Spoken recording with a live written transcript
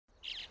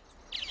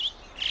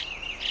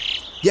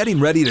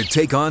Getting ready to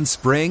take on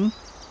spring?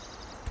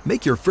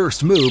 Make your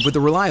first move with the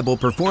reliable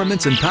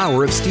performance and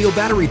power of Steel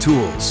battery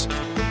tools.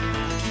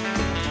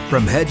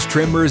 From hedge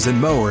trimmers and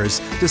mowers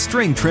to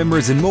string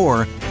trimmers and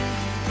more,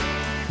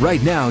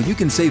 right now you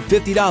can save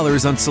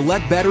 $50 on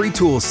select battery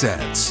tool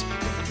sets.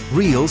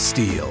 Real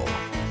Steel.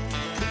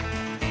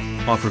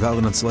 Offer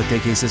valid on select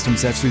AK system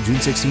sets through June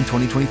 16,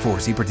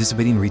 2024. See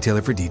participating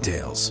retailer for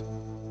details.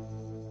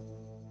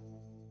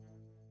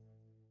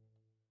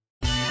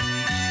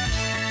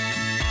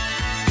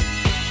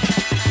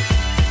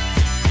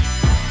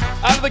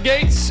 Out of the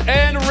gates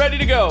and ready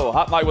to go.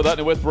 Hot Mic with Hutton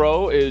and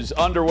Withrow is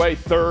underway.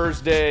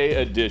 Thursday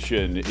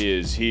edition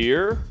is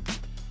here.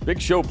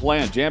 Big show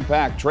planned,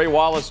 jam-packed. Trey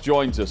Wallace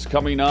joins us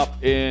coming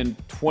up in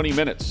 20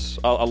 minutes.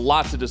 A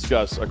lot to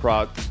discuss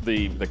across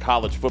the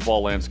college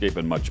football landscape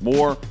and much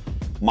more.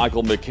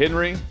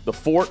 McHenry, the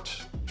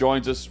Fort,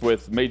 joins us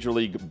with Major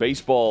League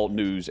Baseball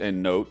news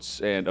and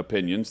notes and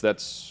opinions.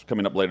 That's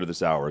coming up later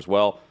this hour as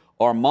well.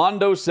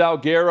 Armando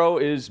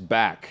Salguero is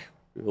back.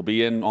 He'll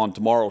be in on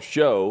tomorrow's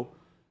show,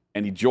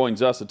 and he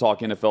joins us to talk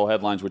NFL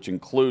headlines, which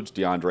includes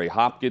DeAndre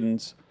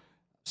Hopkins,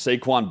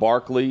 Saquon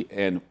Barkley,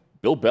 and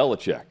Bill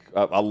Belichick.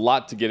 A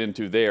lot to get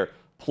into there.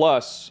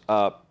 Plus,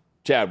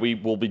 Chad, we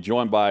will be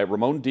joined by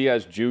Ramon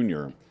Diaz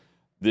Jr.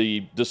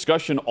 The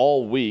discussion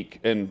all week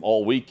and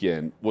all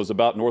weekend was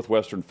about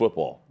Northwestern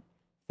football.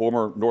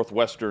 Former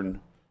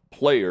Northwestern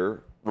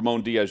player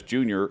Ramon Diaz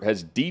Jr.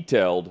 has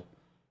detailed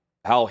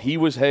how he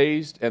was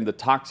hazed and the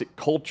toxic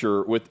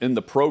culture within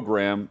the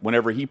program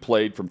whenever he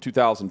played from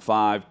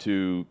 2005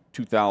 to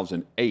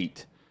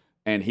 2008.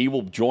 And he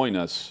will join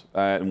us,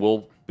 and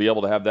we'll be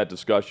able to have that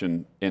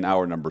discussion in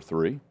hour number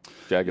 3.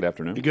 Chad, good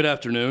afternoon. Good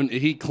afternoon.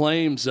 He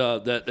claims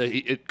that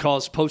it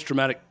caused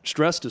post-traumatic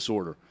stress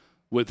disorder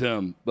with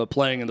him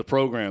playing in the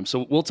program.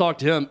 So we'll talk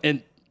to him.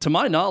 And to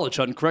my knowledge,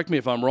 Hutton, correct me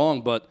if I'm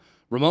wrong, but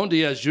Ramon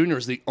Diaz Jr.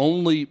 is the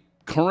only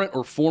current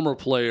or former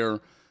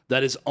player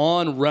that is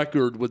on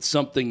record with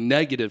something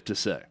negative to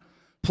say.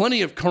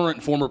 Plenty of current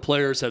and former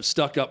players have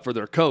stuck up for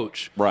their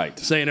coach, right,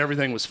 saying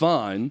everything was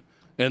fine.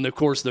 And, of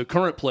course, the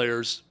current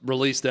players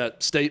released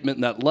that statement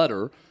and that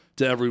letter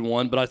to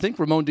everyone. But I think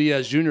Ramon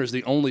Diaz Jr. is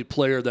the only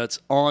player that's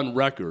on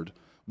record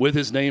with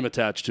his name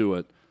attached to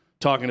it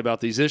talking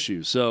about these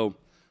issues. So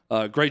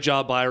great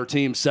job by our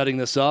team setting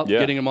this up,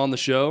 getting him on the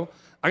show.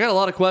 I got a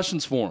lot of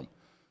questions for him.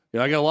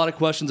 I got a lot of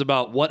questions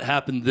about what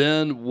happened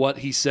then, what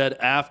he said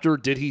after.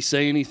 Did he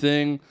say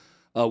anything?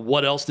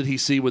 What else did he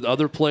see with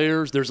other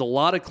players? There's a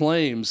lot of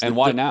claims. And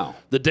why now?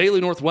 The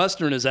Daily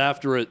Northwestern is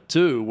after it,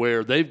 too,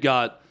 where they've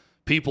got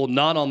people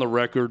not on the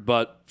record,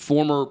 but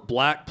former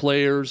black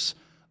players,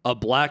 a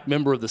black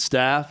member of the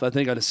staff, I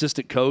think an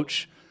assistant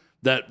coach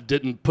that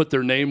didn't put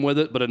their name with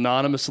it, but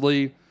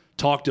anonymously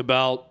talked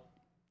about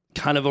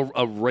kind of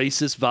a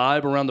racist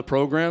vibe around the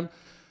program.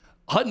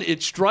 Hutton,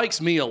 it strikes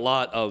me a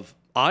lot of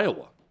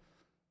Iowa.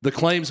 The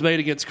claims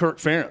made against Kirk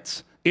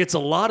Ferentz. It's a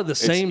lot of the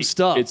same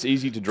stuff. It's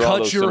easy to draw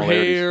those similarities. Cut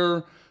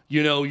your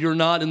hair, you're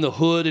not in the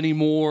hood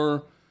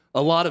anymore.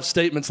 A lot of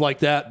statements like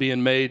that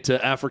being made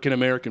to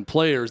African-American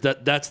players.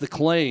 That's the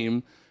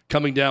claim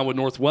coming down with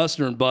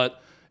Northwestern,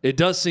 but it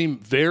does seem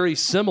very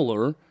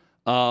similar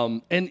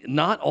and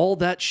not all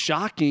that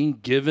shocking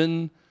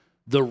given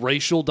the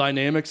racial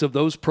dynamics of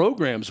those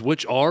programs,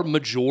 which are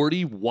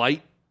majority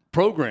white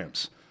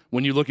programs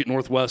when you look at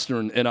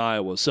Northwestern and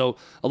Iowa. So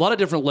a lot of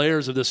different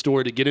layers of this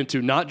story to get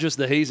into, not just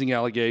the hazing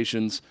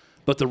allegations,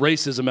 but the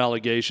racism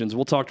allegations.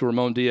 We'll talk to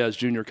Ramon Diaz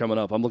Jr. coming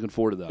up. I'm looking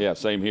forward to that. Yeah,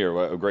 same here.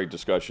 A great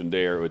discussion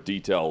there with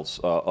details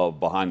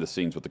of behind the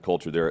scenes with the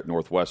culture there at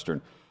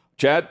Northwestern.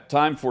 Chad,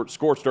 time for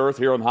Scorched Earth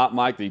here on Hot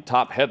Mic, the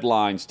top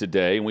headlines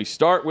today. And we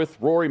start with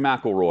Rory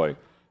McIlroy.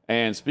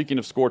 And speaking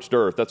of Scorched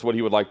Earth, that's what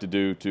he would like to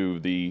do to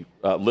the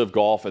Live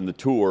Golf and the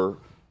Tour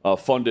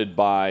funded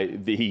by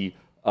the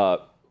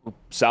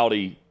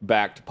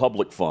Saudi-backed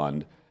public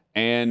fund.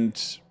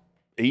 And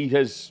he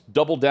has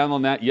doubled down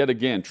on that yet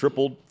again,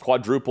 tripled,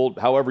 quadrupled,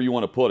 however you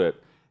want to put it.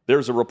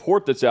 There's a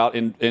report that's out,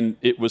 and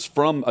it was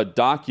from a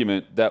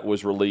document that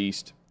was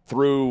released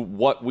through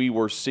what we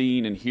were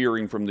seeing and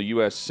hearing from the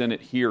U.S.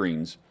 Senate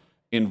hearings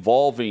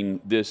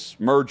involving this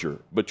merger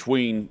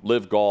between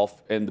Live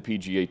Golf and the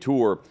PGA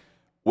Tour,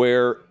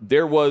 where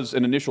there was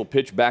an initial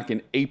pitch back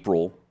in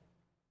April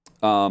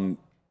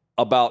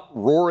about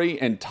Rory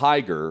and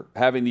Tiger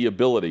having the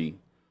ability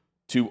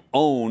to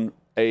own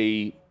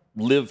a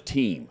Live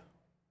team.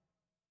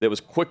 That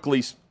was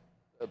quickly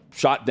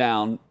shot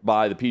down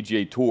by the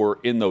PGA Tour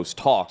in those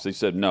talks. They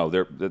said, no,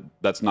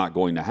 that's not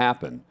going to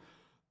happen.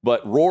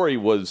 But Rory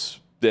was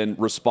then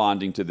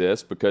responding to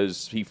this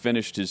because he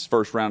finished his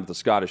first round at the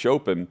Scottish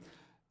Open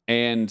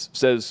and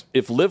says,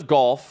 if Live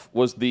Golf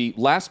was the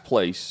last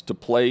place to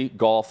play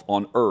golf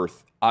on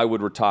earth, I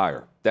would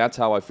retire. That's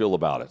how I feel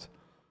about it.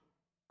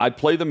 I'd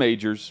play the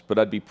majors, but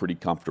I'd be pretty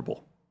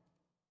comfortable.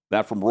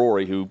 That from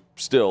Rory, who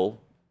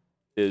still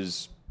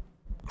is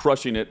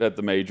crushing it at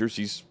the majors.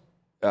 He's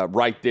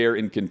right there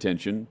in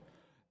contention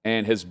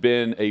and has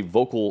been a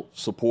vocal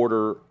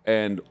supporter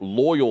and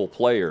loyal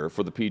player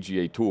for the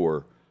PGA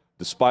Tour,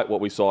 despite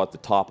what we saw at the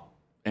top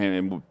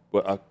and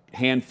a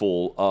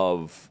handful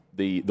of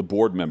the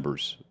board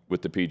members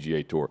with the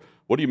PGA Tour.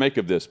 What do you make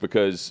of this?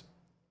 Because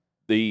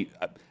the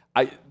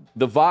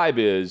vibe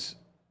is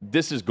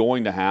this is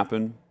going to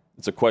happen.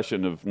 It's a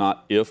question of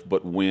not if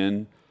but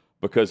when,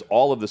 because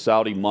all of the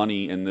Saudi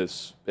money in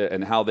this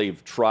and how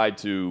they've tried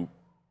to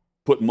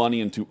put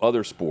money into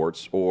other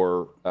sports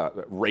or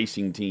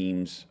racing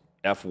teams,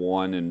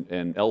 F1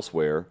 and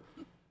elsewhere.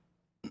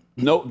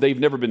 No, they've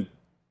never been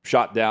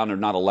shot down or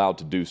not allowed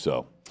to do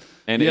so.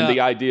 And the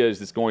idea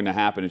is it's going to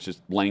happen. It's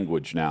just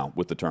language now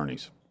with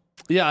attorneys.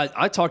 Yeah,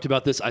 I talked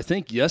about this, I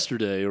think,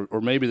 yesterday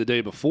or maybe the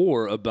day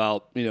before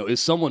about, is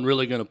someone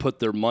really going to put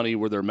their money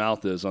where their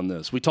mouth is on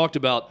this? We talked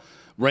about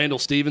Randall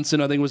Stevenson,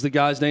 I think was the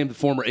guy's name, the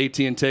former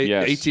AT&T,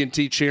 yes.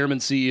 AT&T chairman,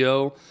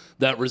 CEO,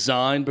 that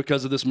resigned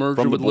because of this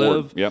merger with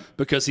board. Liv,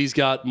 because he's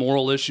got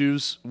moral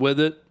issues with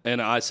it.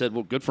 And I said,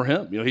 well, good for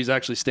him. He's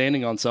actually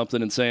standing on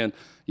something and saying,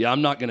 yeah,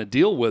 I'm not going to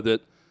deal with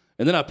it.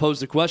 And then I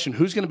posed the question,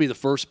 who's going to be the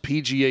first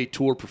PGA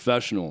Tour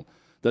professional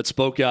that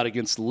spoke out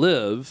against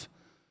Liv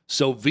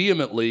so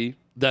vehemently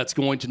that's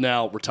going to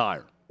now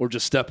retire or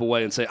just step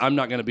away and say, I'm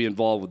not going to be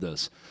involved with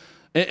this?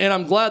 And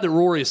I'm glad that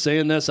Rory is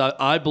saying this.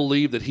 I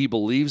believe that he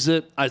believes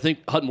it. I think,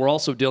 Hutton, we're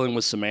also dealing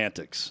with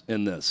semantics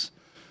in this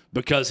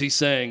because he's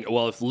saying,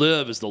 well, if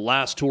Liv is the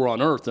last tour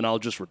on earth, then I'll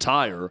just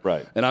retire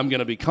and I'm going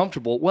to be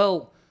comfortable.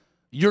 Well,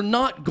 you're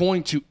not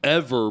going to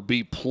ever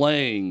be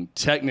playing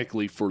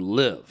technically for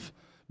Liv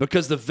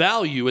because the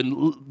value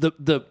and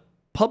the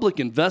public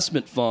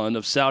investment fund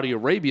of Saudi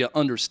Arabia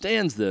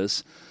understands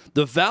this.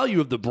 The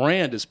value of the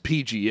brand is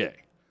PGA,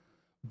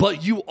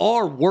 but you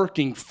are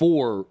working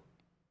for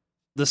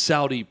the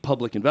Saudi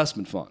Public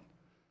Investment Fund.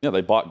 Yeah,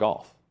 they bought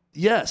golf.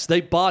 Yes,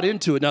 they bought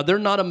into it. Now, they're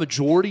not a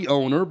majority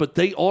owner, but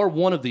they are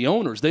one of the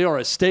owners. They are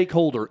a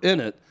stakeholder in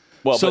it.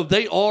 Well, so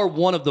they are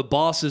one of the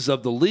bosses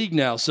of the league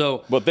now.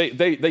 So, but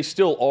they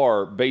still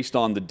are, based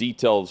on the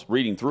details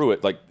reading through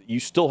it, like you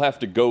still have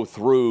to go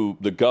through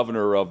the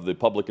governor of the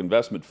Public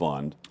Investment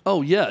Fund.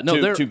 Oh, yeah.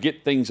 No, to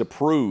get things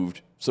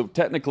approved. So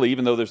technically,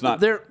 even though there's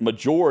not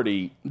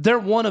majority, they're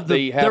one of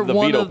the, they have the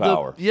veto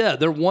power.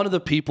 They're one of the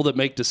people that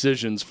make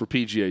decisions for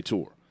PGA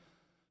Tour.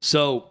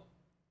 So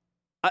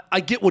I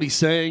get what he's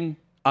saying.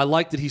 I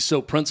like that he's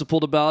so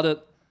principled about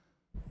it.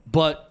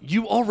 But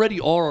you already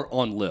are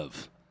on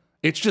Liv.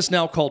 It's just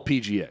now called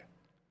PGA.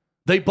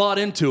 They bought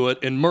into it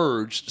and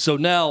merged. So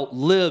now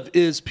Liv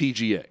is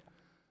PGA.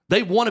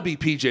 They want to be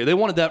PGA. They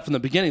wanted that from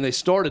the beginning. They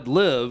started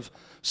Liv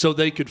so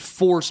they could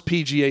force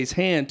PGA's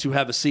hand to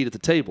have a seat at the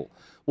table.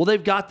 Well,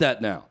 they've got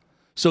that now.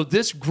 So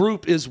this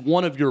group is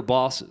one of your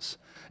bosses.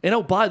 And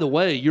oh, by the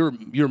way, you're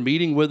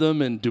meeting with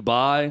them in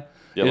Dubai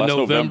in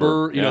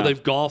November. You know,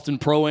 they've golfed in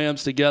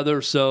pro-ams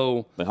together.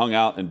 So they hung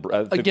out. And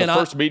again, the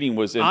first meeting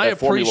was at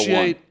Formula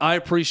One. I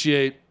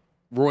appreciate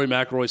Rory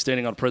McIlroy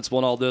standing on principle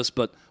and all this,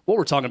 but what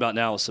we're talking about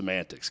now is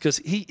semantics because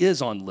he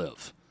is on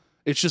Liv.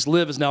 It's just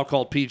Liv is now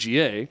called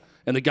PGA,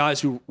 and the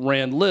guys who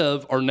ran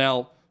Liv are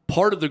now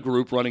part of the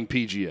group running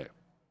PGA.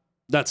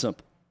 That's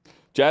simple.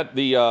 Chad,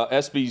 the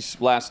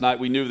ESPYs last night,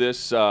 we knew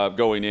this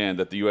going in,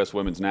 that the U.S.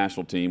 women's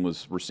national team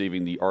was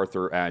receiving the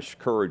Arthur Ashe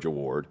Courage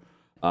Award.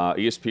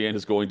 ESPN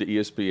is going to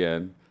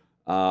ESPN,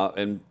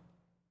 and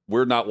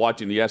we're not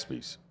watching the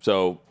ESPYs.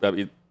 So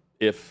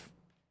if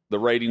the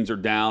ratings are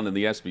down and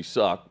the ESPYs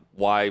suck,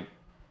 why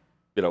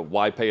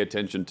pay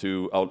attention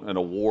to an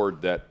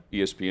award that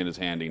ESPN is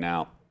handing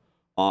out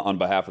on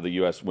behalf of the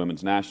U.S.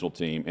 women's national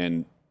team?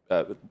 And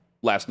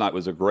last night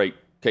was a great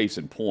case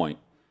in point,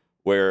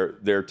 where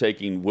they're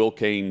taking Will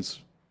Cain's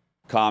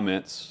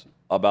comments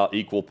about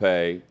equal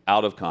pay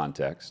out of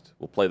context.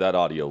 We'll play that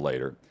audio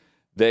later.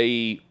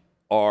 They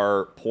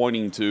are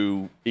pointing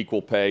to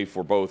equal pay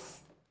for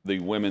both the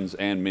women's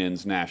and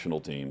men's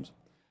national teams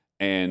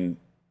and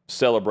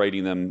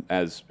celebrating them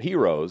as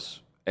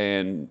heroes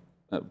and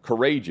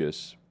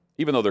courageous,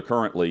 even though they're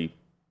currently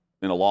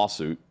in a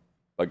lawsuit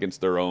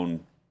against their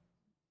own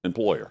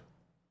employer,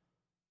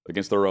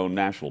 against their own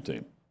national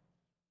team.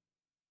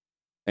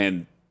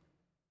 And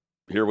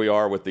here we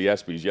are with the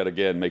ESPYs yet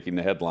again making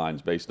the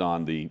headlines based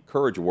on the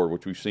Courage Award,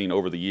 which we've seen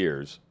over the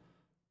years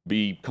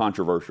be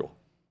controversial.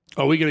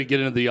 Are we going to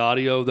get into the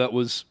audio that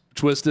was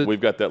twisted?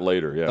 We've got that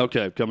later, yeah.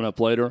 Okay, coming up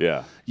later?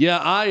 Yeah. Yeah,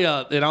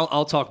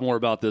 I'll talk more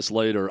about this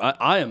later.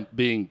 I am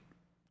being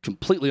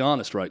completely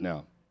honest right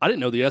now. I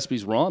didn't know the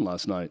ESPYs were on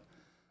last night.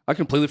 I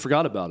completely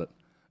forgot about it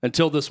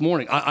until this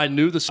morning. I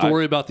knew the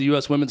story about the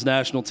U.S. women's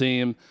national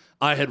team.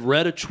 I had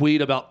read a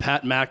tweet about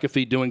Pat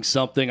McAfee doing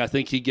something. I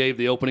think he gave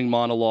the opening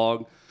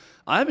monologue.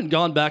 I haven't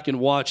gone back and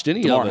watched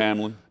any of it. Damar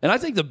Hamlin. And I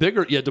think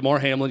Damar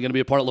Hamlin going to be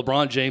a part of it.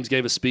 LeBron James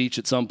gave a speech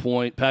at some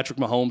point. Patrick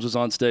Mahomes was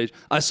on stage.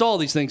 I saw all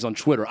these things on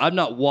Twitter. I've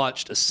not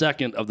watched a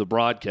second of the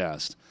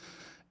broadcast.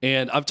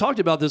 And I've talked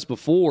about this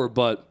before,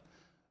 but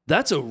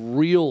that's a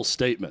real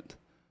statement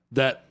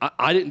that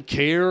I didn't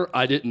care.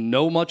 I didn't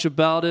know much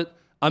about it.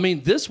 I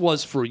mean, this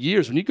was for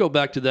years. When you go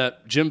back to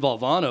that Jim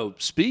Valvano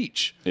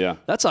speech,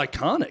 that's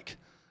iconic.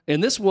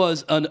 And this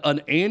was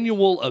an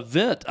annual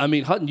event. I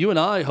mean, Hutton, you and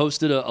I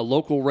hosted a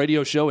local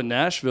radio show in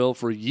Nashville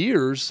for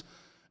years,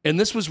 and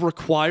this was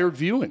required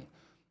viewing.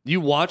 You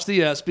watch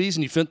the ESPYs,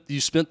 and you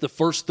spent the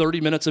first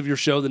 30 minutes of your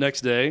show the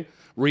next day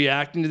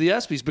reacting to the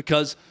ESPYs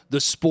because the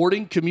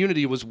sporting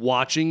community was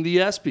watching the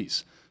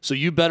ESPYs. So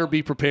you better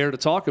be prepared to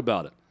talk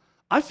about it.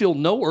 I feel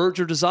no urge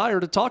or desire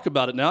to talk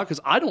about it now because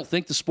I don't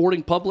think the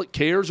sporting public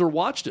cares or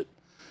watched it,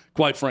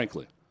 quite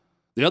frankly.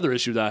 The other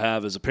issue that I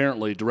have is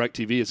apparently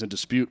DirecTV is in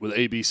dispute with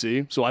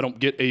ABC, so I don't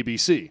get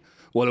ABC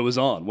when it was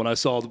on. When I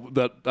saw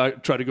that, I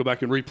tried to go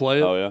back and replay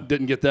it. Oh, yeah?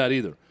 Didn't get that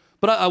either.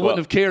 But I wouldn't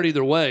have cared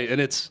either way,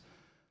 and it's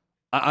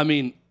 – I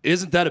mean,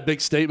 isn't that a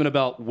big statement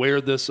about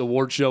where this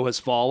award show has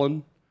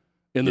fallen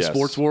in the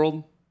sports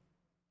world?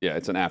 Yeah,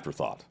 it's an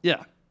afterthought.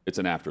 Yeah. It's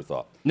an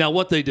afterthought. Now,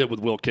 what they did with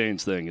Will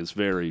Cain's thing is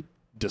very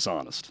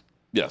dishonest.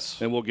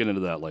 Yes. And we'll get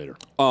into that later.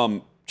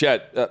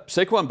 Chad,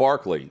 Saquon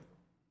Barkley,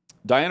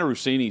 Diana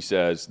Rossini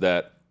says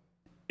that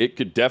it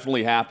could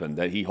definitely happen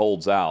that he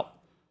holds out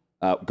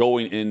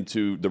going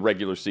into the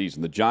regular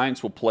season. The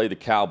Giants will play the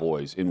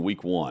Cowboys in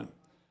week 1.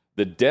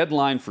 The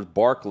deadline for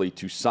Barkley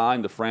to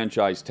sign the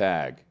franchise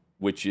tag,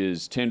 which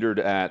is tendered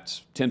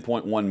at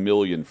 $10.1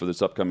 million for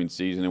this upcoming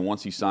season, and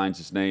once he signs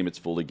his name, it's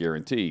fully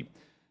guaranteed.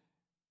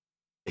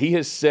 He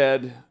has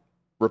said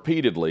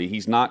repeatedly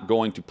he's not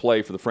going to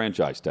play for the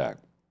franchise tag.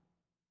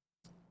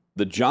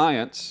 The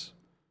Giants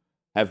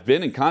have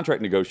been in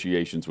contract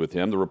negotiations with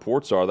him. The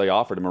reports are they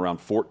offered him around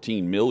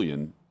 $14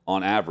 million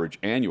on average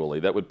annually.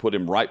 That would put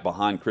him right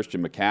behind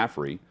Christian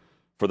McCaffrey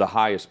for the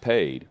highest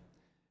paid.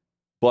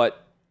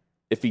 But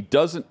if he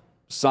doesn't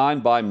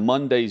sign by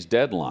Monday's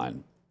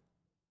deadline,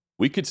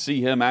 we could see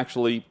him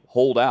actually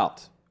hold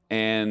out,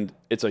 and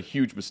it's a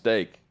huge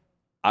mistake.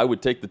 I would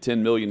take the $10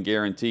 million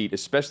guaranteed,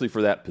 especially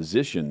for that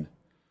position,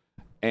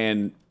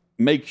 and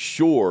make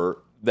sure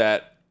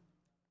that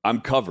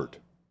I'm covered.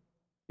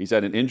 He's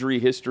had an injury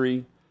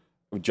history.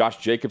 Josh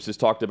Jacobs has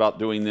talked about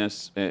doing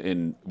this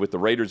with the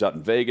Raiders out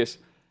in Vegas.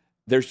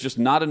 There's just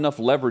not enough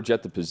leverage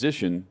at the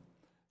position,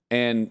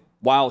 and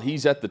while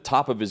he's at the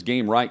top of his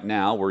game right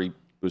now, where he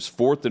was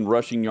 4th in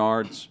rushing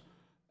yards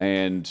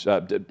and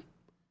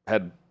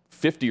had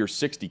 50 or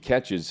 60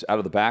 catches out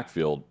of the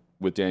backfield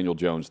with Daniel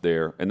Jones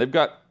there. And they've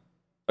got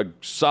a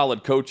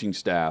solid coaching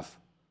staff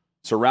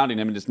surrounding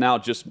him, and it's now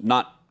just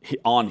not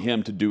on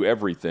him to do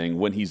everything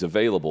when he's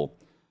available.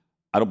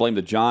 I don't blame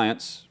the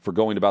Giants for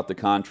going about the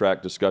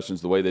contract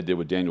discussions the way they did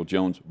with Daniel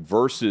Jones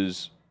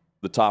versus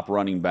the top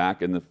running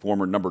back and the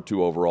former number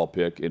 2 overall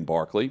pick in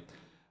Barkley.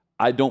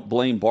 I don't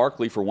blame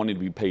Barkley for wanting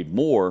to be paid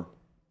more,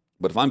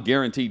 but if I'm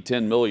guaranteed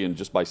 $10 million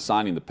just by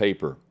signing the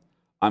paper,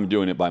 I'm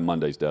doing it by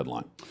Monday's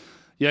deadline.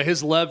 Yeah,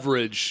 his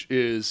leverage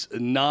is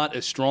not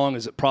as strong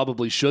as it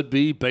probably should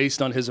be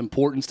based on his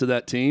importance to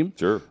that team.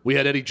 Sure. We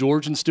had Eddie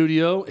George in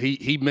studio.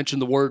 He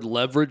mentioned the word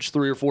leverage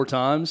 3 or 4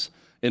 times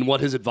and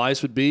what his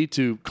advice would be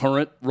to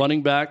current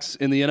running backs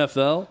in the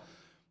NFL.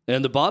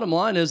 And the bottom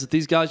line is that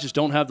these guys just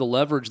don't have the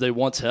leverage they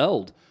once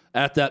held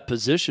at that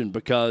position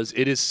because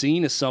it is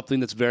seen as something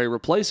that's very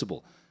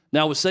replaceable.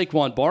 Now, with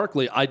Saquon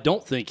Barkley, I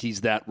don't think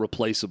he's that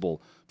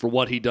replaceable for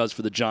what he does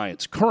for the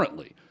Giants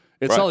currently.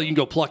 It's not like you can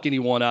go pluck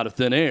anyone out of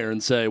thin air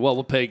and say, well,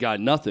 we'll pay a guy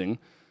nothing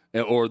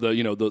or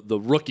the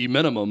rookie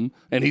minimum,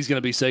 and he's going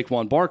to be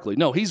Saquon Barkley.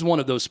 No, he's one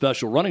of those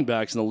special running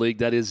backs in the league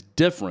that is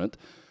different.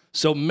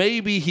 So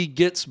maybe he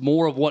gets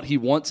more of what he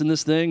wants in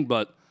this thing,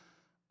 but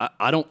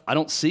I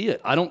don't see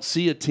it. I don't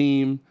see a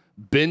team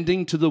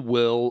bending to the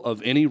will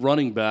of any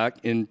running back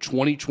in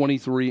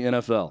 2023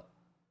 NFL.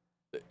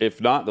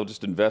 If not, they'll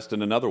just invest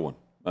in another one,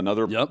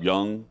 another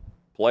young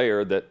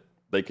player that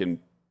they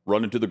can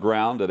run into the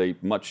ground at a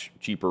much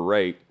cheaper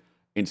rate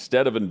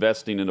instead of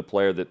investing in a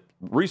player that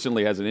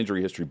recently has an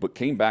injury history but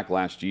came back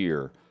last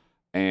year.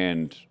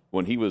 And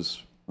when he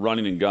was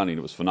running and gunning,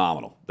 it was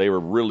phenomenal. They were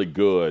really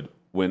good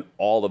when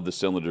all of the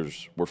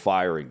cylinders were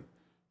firing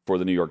for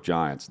the New York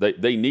Giants.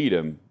 They need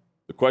him.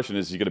 The question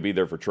is he going to be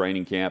there for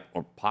training camp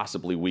or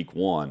possibly week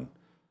 1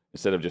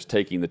 instead of just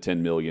taking the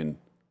 $10 million,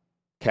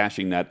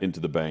 cashing that into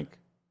the bank,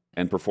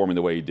 and performing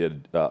the way he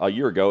did a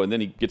year ago, and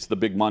then he gets the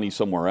big money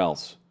somewhere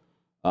else.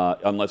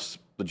 Unless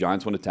the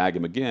Giants want to tag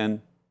him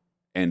again,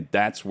 and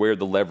that's where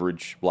the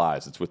leverage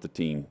lies. It's with the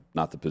team,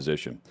 not the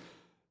position.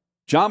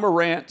 John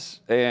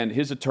Morant and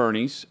his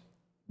attorneys,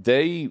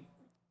 they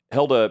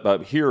held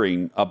a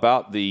hearing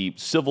about the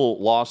civil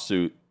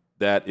lawsuit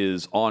that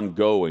is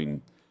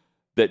ongoing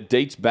that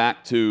dates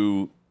back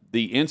to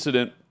the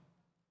incident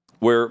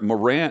where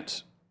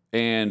Morant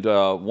and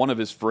one of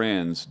his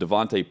friends,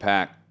 Devontae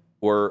Pack,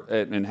 were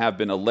and have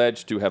been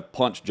alleged to have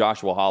punched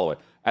Joshua Holloway.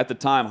 At the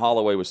time,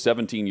 Holloway was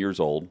 17 years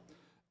old,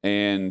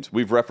 and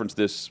we've referenced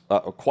this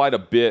quite a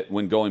bit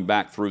when going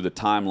back through the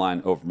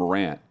timeline of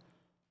Morant.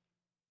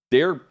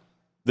 They've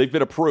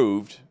been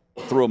approved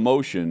through a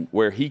motion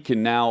where he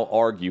can now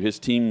argue, his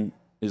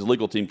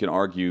legal team can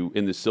argue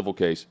in this civil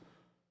case,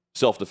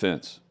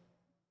 self-defense.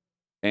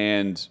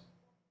 And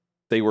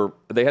they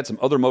had some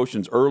other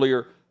motions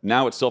earlier.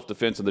 Now it's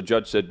self-defense, and the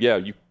judge said, yeah,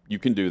 you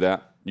can do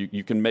that.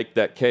 You can make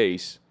that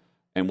case,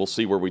 and we'll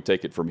see where we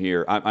take it from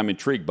here. I'm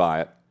intrigued by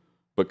it.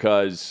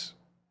 Because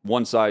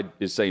one side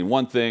is saying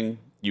one thing,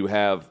 you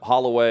have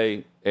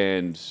Holloway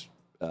and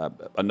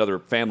another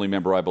family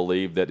member, I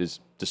believe, that is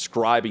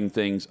describing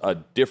things a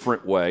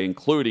different way,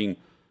 including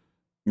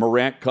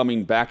Morant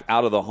coming back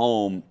out of the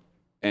home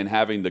and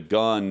having the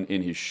gun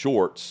in his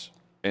shorts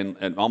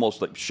and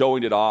almost like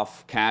showing it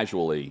off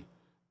casually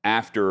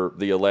after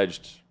the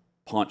alleged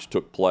punch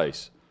took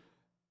place.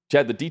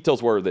 Chad, the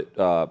details were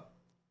that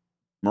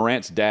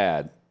Morant's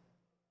dad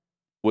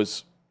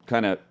was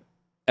kind of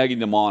egging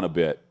them on a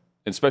bit,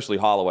 and especially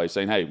Holloway,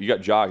 saying, "Hey, you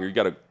got Ja here. You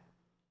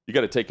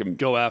got to take him,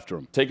 go after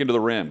him, take him to the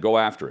rim, go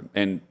after him."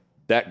 And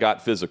that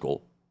got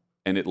physical,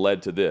 and it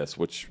led to this,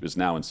 which is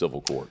now in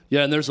civil court.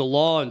 Yeah, and there's a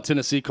law in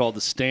Tennessee called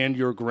the Stand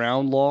Your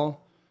Ground law,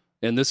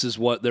 and this is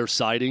what they're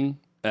citing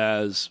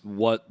as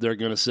what they're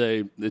going to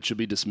say it should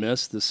be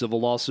dismissed, the civil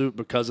lawsuit,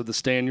 because of the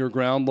Stand Your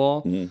Ground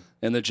law,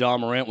 and that Ja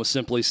Morant was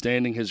simply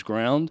standing his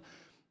ground.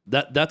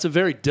 That's a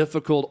very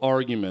difficult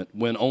argument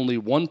when only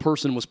one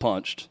person was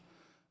punched,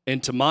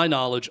 and to my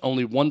knowledge,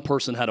 only one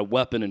person had a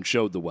weapon and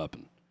showed the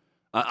weapon.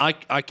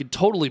 I could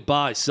totally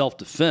buy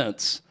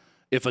self-defense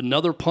if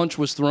another punch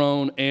was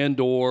thrown and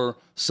or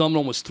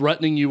someone was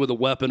threatening you with a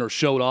weapon or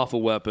showed off a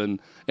weapon,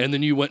 and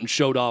then you went and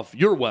showed off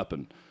your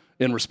weapon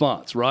in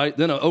response, right?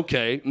 Then,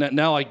 okay,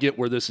 now I get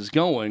where this is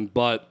going,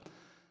 but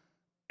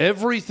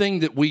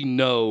everything that we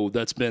know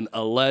that's been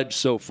alleged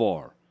so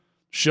far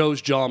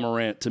shows Ja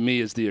Morant, to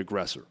me, as the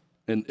aggressor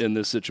in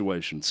this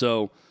situation.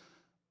 So,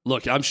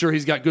 look, I'm sure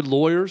he's got good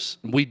lawyers.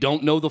 We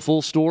don't know the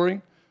full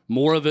story.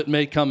 More of it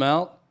may come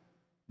out,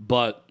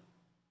 but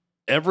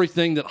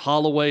everything that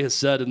Holloway has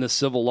said in this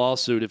civil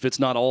lawsuit, if it's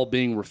not all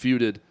being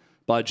refuted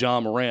by Ja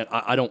Morant,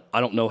 I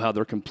don't know how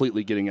they're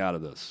completely getting out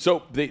of this.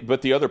 So,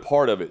 but the other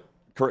part of it,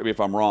 correct me if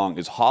I'm wrong,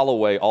 is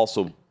Holloway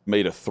also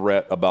made a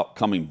threat about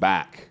coming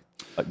back,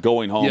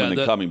 going home and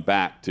then coming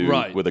back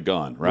with a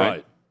gun,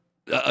 right?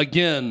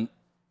 Again,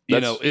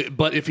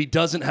 but if he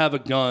doesn't have a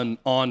gun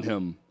on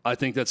him, I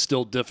think that's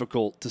still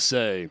difficult to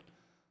say.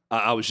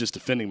 I was just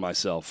defending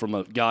myself from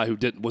a guy who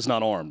was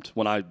not armed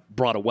when I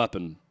brought a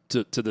weapon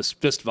to this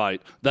fist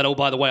fight. That, oh,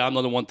 by the way, I'm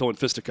the one throwing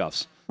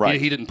fisticuffs.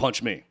 Right. He didn't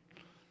punch me.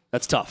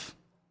 That's tough.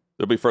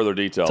 There'll be further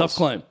details. Tough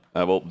claim.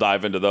 We'll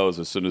dive into those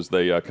as soon as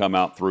they come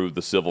out through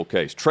the civil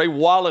case. Trey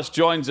Wallace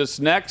joins us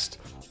next.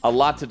 A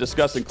lot to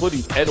discuss, including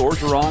Ed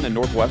Orgeron and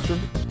Northwestern.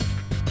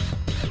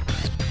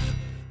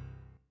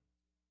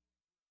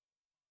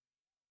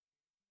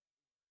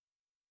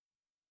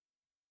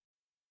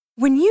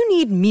 When you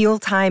need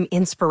mealtime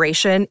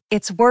inspiration,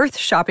 it's worth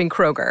shopping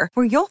Kroger,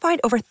 where you'll find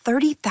over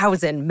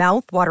 30,000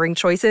 mouth-watering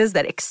choices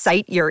that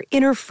excite your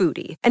inner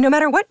foodie. And no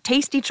matter what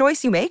tasty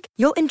choice you make,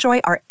 you'll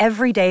enjoy our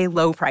everyday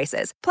low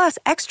prices, plus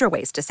extra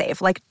ways to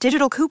save, like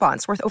digital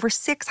coupons worth over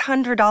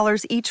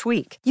 $600 each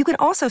week. You can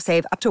also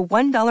save up to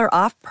 $1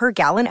 off per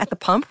gallon at the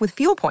pump with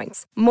fuel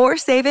points. More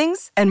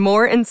savings and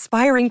more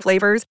inspiring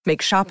flavors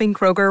make shopping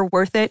Kroger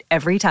worth it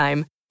every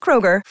time.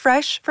 Kroger,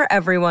 fresh for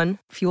everyone.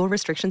 Fuel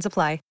restrictions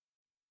apply.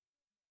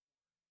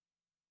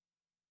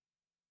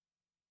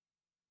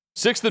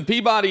 6th and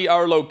Peabody,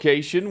 our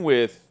location,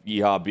 with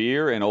Yeehaw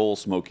Beer and Old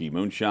Smoky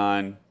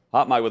Moonshine.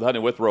 Hot Mike with Honey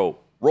Withrow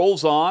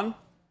rolls on.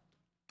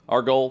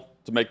 Our goal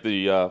to make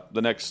the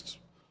next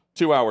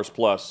 2 hours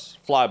plus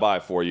fly by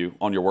for you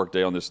on your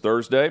workday on this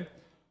Thursday.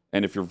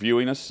 And if you're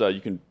viewing us,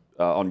 you can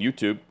on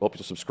YouTube. Hope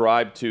you'll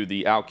subscribe to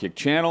the Outkick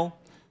channel.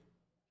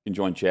 You can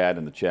join Chad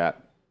in the chat.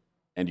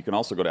 And you can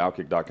also go to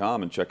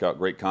Outkick.com and check out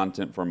great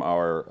content from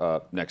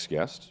our next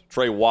guest.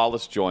 Trey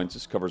Wallace joins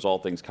us, covers all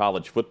things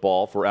college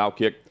football for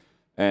Outkick.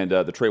 And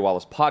the Trey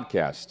Wallace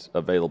podcast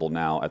available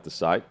now at the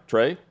site.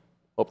 Trey,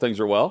 hope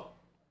things are well.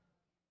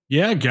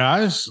 Yeah,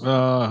 guys.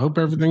 Hope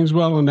everything's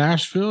well in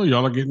Nashville.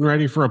 Y'all are getting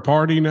ready for a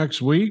party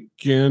next week.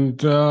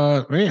 And,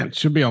 man, it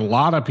should be a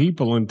lot of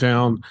people in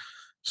town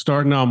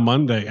starting on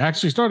Monday.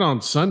 Actually, starting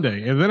on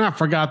Sunday. And then I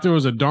forgot there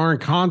was a darn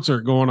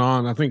concert going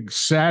on, I think,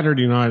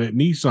 Saturday night at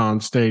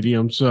Nissan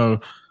Stadium.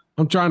 So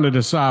I'm trying to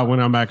decide when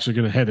I'm actually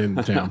going to head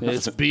into town.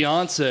 It's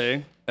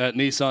Beyonce at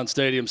Nissan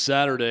Stadium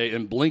Saturday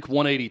and Blink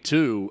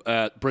 182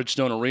 at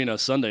Bridgestone Arena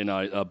Sunday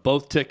night.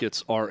 Both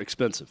tickets are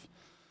expensive.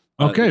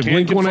 Okay,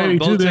 Blink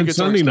 182 then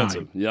Sunday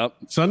night. Yep.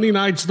 Sunday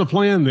night's the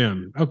plan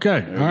then.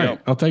 Okay, all right,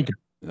 I'll take it.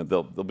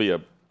 There'll be a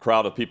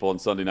crowd of people on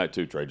Sunday night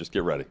too, Trey. Just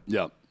get ready.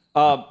 Yeah.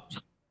 The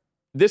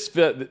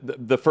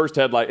first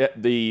headline,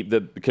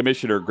 the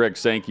commissioner, Greg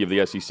Sankey of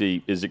the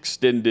SEC, is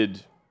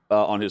extended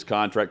on his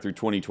contract through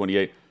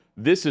 2028.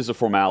 This is a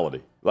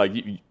formality. Like,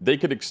 they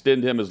could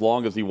extend him as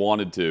long as he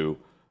wanted to,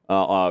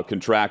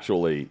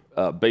 contractually,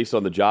 based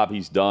on the job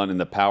he's done and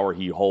the power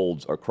he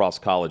holds across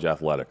college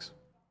athletics.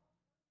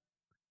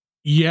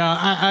 Yeah,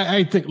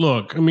 I think,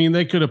 look, I mean,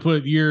 they could have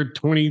put year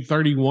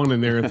 2031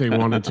 in there if they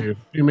wanted to.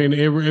 I mean,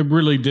 it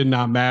really did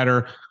not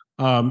matter.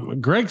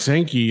 Greg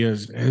Sankey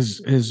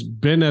has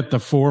been at the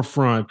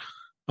forefront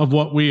of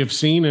what we have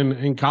seen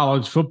in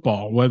college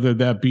football, whether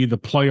that be the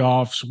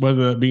playoffs,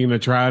 whether that be to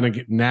try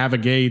to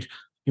navigate,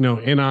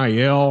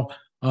 NIL,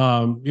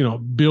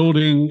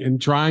 building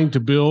and trying to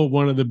build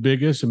one of the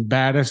biggest and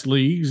baddest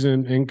leagues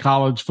in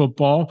college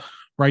football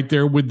right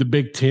there with the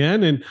Big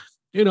Ten. And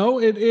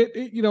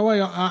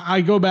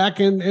I go back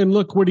and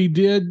look what he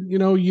did,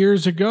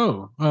 years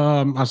ago.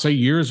 I say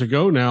years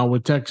ago now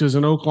with Texas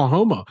and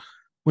Oklahoma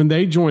when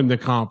they joined the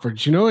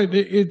conference.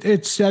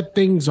 It set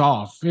things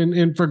off.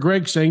 And for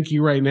Greg Sankey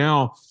right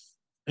now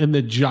and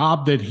the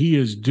job that he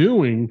is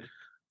doing,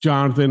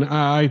 Jonathan,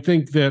 I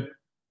think that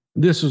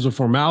this is a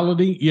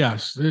formality.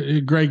 Yes,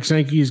 Greg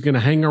Sankey is going to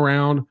hang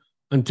around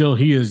until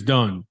he is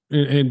done,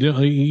 and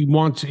he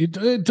wants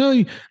until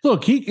he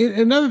look.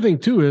 Another thing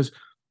too is,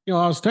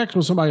 I was texting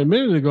with somebody a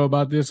minute ago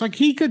about this. Like,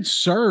 he could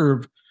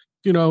serve,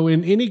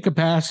 in any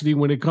capacity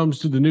when it comes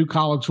to the new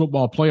college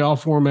football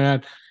playoff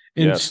format,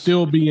 and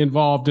still be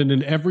involved in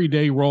an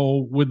everyday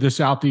role with the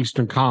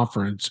Southeastern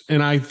Conference.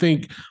 And I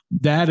think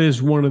that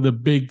is one of the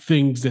big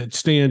things that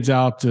stands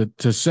out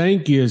to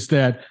Sankey is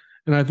that,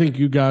 and I think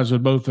you guys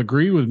would both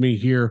agree with me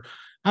here,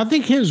 I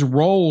think his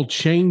role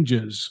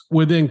changes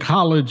within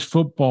college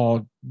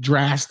football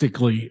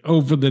drastically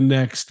over the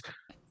next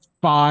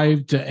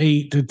 5 to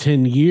 8 to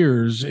 10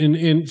 years.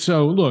 And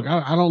so, look,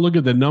 I don't look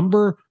at the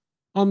number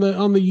on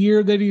the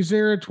year that he's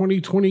there at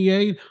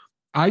 2028.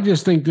 I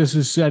just think this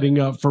is setting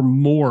up for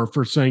more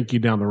for Sankey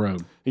down the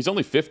road. He's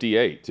only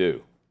 58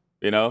 too.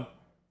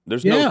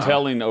 There's no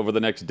telling over the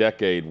next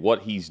decade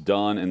what he's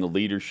done and the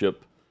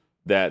leadership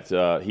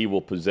that he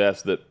will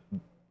possess, that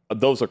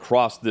those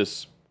across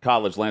this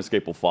college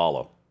landscape will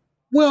follow.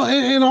 Well,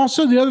 and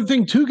also the other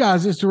thing too,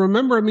 guys, is to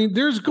remember,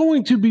 there's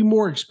going to be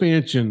more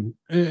expansion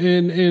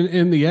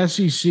in the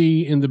SEC,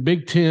 in the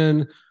Big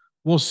Ten.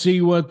 We'll see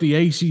what the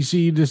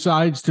ACC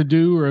decides to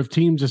do, or if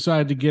teams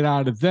decide to get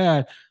out of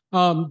that.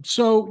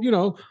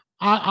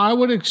 I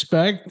would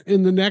expect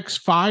in the next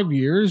 5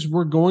 years,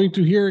 we're going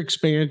to hear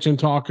expansion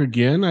talk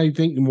again. I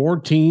think more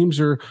teams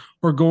are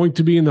going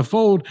to be in the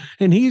fold,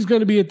 and he's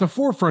going to be at the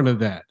forefront of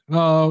that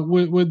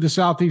with the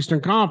Southeastern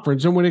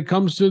Conference. And when it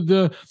comes to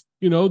the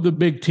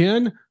Big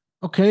Ten,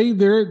 okay,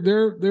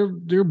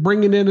 they're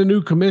bringing in a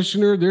new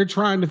commissioner. They're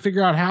trying to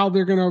figure out how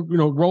they're going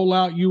to roll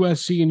out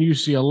USC and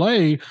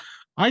UCLA.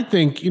 I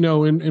think,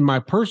 in my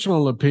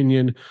personal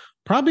opinion,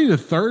 probably the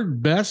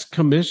third best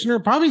commissioner,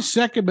 probably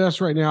second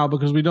best right now,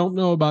 because we don't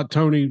know about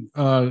Tony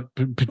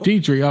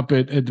Petitri up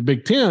at the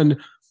Big Ten.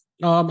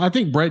 I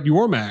think Brett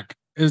Yormark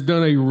has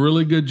done a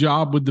really good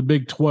job with the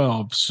Big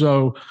 12.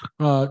 So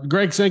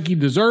Greg Sankey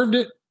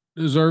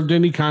deserved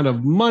any kind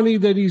of money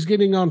that he's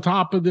getting on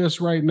top of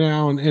this right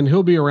now, and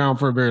he'll be around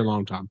for a very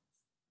long time.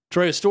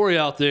 Trey, a story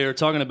out there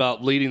talking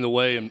about leading the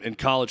way in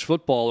college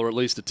football, or at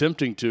least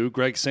attempting to.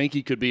 Greg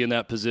Sankey could be in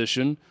that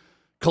position.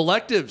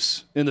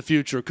 Collectives in the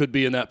future could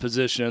be in that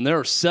position. And there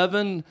are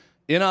 7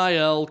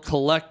 NIL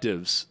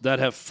collectives that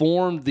have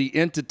formed the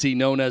entity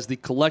known as the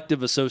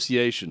Collective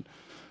Association.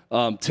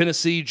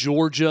 Tennessee,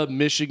 Georgia,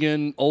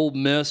 Michigan, Ole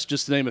Miss,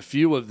 just to name a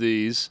few of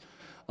these.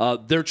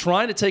 They're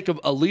trying to take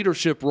a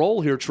leadership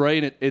role here, Trey,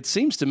 and it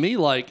seems to me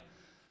like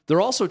they're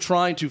also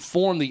trying to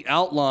form the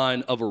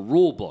outline of a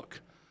rule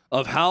book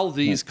of how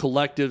these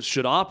collectives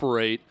should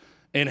operate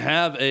and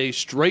have a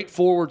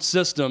straightforward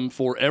system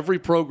for every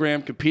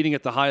program competing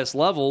at the highest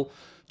level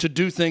to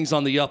do things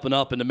on the up and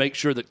up, and to make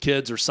sure that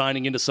kids are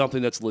signing into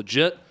something that's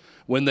legit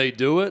when they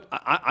do it.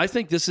 I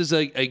think this is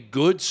a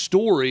good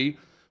story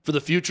for the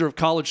future of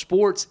college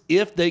sports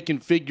if they can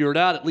figure it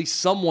out. At least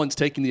someone's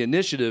taking the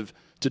initiative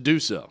to do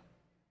so.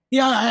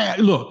 Yeah,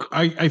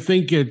 I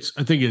think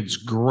it's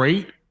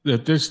great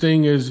that this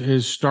thing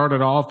is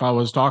started off. I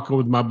was talking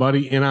with my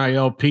buddy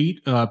NIL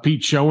Pete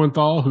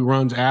Schoenthal, who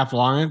runs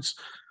Alliance.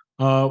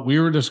 We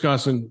were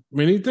discussing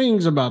many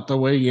things about the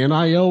way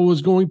NIL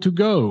was going to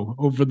go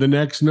over the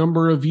next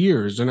number of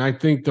years. And I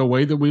think the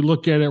way that we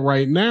look at it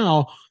right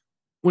now,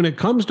 when it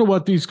comes to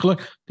what these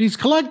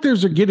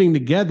collectives are getting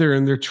together,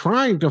 and they're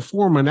trying to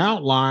form an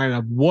outline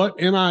of what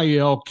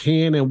NIL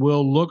can and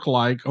will look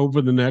like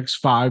over the next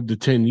 5 to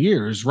 10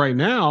 years. Right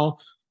now,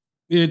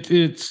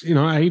 it's I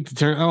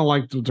don't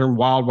like the term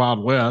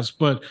wild west,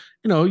 but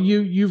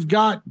you've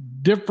got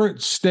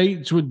different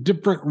states with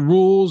different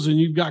rules, and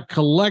you've got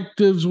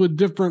collectives with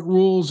different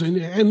rules,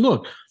 and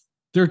look,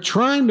 they're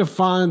trying to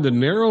find the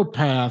narrow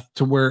path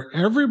to where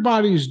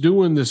everybody's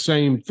doing the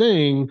same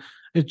thing.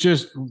 It's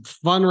just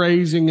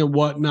fundraising and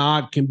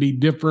whatnot can be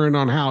different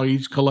on how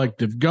each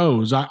collective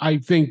goes. I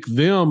think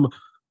them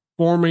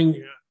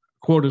forming,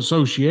 quote,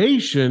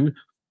 association,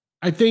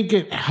 I think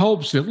it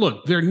helps it.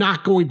 Look, they're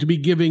not going to be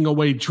giving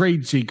away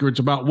trade secrets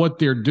about what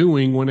they're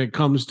doing when it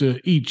comes to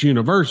each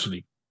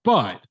university,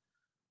 but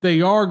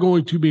they are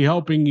going to be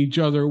helping each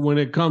other when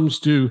it comes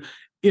to,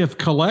 if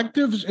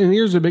collectives, and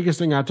here's the biggest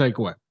thing I take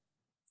away,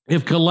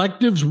 if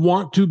collectives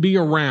want to be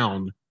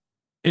around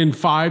in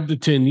 5 to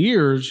 10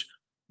 years,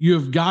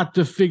 you've got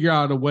to figure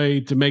out a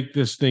way to make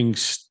this thing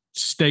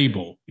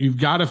stable. You've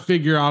got to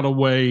figure out a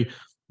way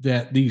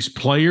that these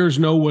players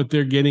know what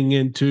they're getting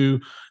into,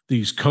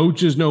 these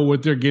coaches know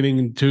what they're getting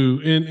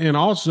into, and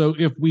also,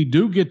 if we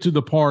do get to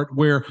the part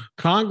where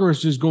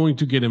Congress is going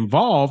to get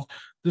involved,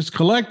 this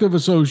collective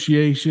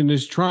association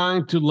is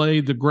trying to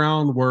lay the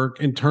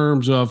groundwork in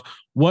terms of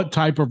what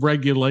type of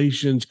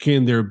regulations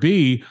can there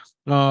be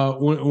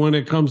when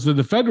it comes to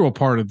the federal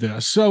part of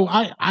this. So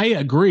I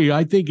agree.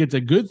 I think it's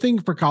a good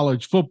thing for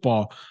college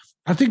football.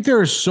 I think there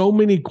are so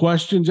many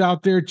questions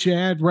out there,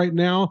 Chad, right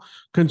now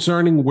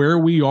concerning where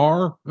we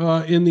are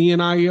in the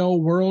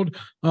NIL world.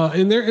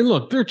 And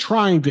look, they're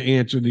trying to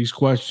answer these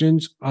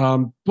questions.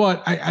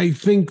 But I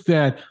think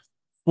that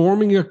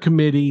forming a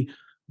committee,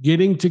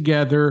 getting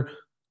together,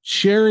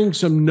 sharing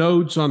some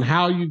notes on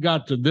how you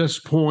got to this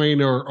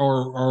point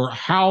or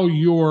how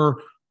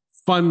you're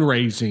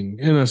fundraising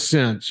in a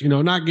sense,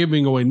 not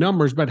giving away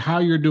numbers, but how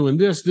you're doing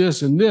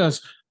this, and this.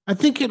 I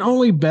think it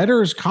only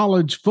betters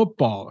college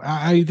football.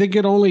 I think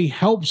it only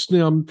helps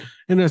them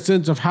in a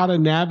sense of how to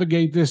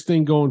navigate this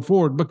thing going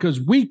forward, because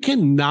we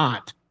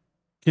cannot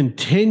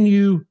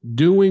continue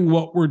doing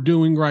what we're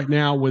doing right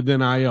now with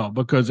NIL,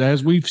 because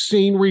as we've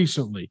seen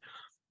recently,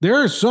 there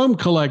are some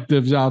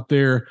collectives out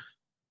there,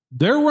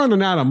 they're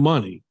running out of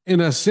money in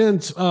a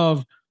sense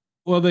of,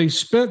 well, they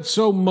spent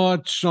so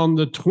much on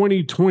the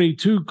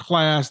 2022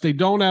 class, they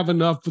don't have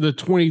enough for the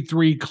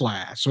 23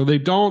 class, or they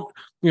don't,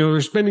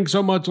 they're spending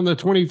so much on the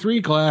 23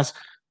 class,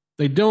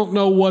 they don't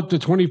know what the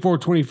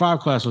 24-25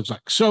 class looks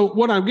like. So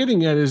what I'm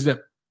getting at is that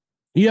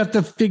you have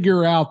to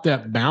figure out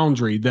that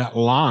boundary, that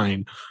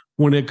line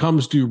when it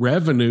comes to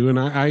revenue. And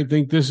I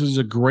think this is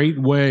a great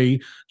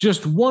way,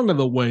 just one of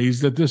the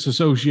ways that this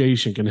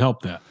association can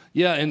help that.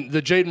 Yeah, and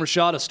the Jaden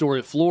Rashada story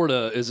at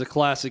Florida is a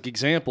classic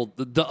example.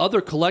 The other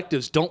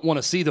collectives don't want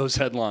to see those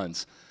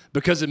headlines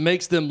because it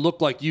makes them look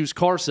like used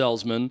car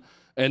salesmen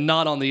and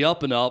not on the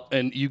up and up.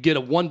 And you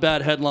get one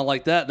bad headline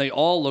like that, and they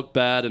all look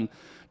bad. And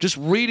just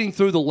reading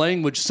through the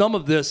language, some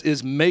of this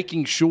is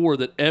making sure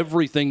that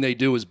everything they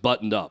do is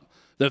buttoned up.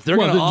 That if they're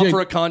going to offer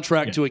a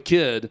contract to a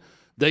kid,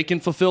 they can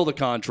fulfill the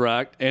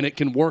contract, and it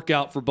can work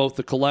out for both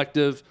the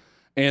collective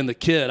and the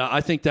kid.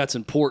 I think that's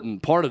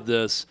important part of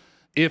this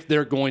if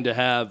they're going to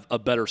have a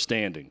better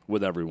standing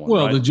with everyone.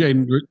 Well, right? the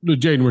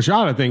Jaden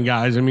Rashada thing,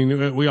 guys, I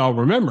mean, we all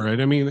remember it.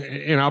 I mean,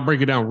 and I'll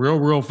break it down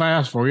real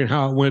fast for you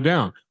how it went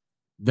down.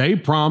 They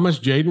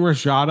promised Jaden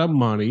Rashada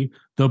money.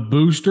 The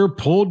booster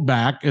pulled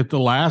back at the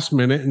last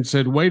minute and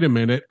said, wait a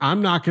minute,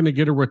 I'm not going to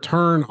get a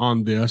return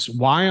on this.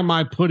 Why am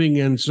I putting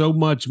in so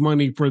much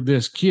money for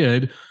this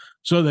kid?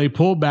 So they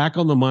pulled back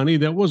on the money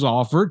that was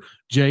offered.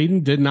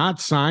 Jaden did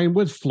not sign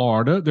with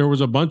Florida. There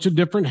was a bunch of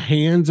different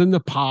hands in the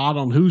pot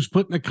on who's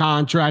putting the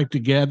contract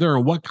together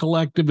and what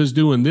collective is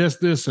doing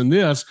this, and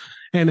this.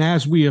 And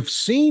as we have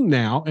seen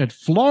now at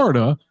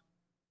Florida,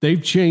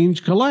 they've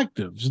changed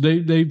collectives.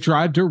 They've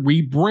tried to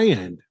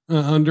rebrand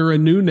under a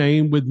new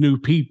name with new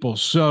people.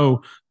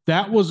 So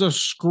that was a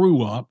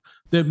screw up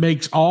that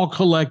makes all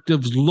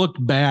collectives look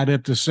bad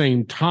at the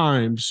same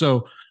time.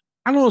 So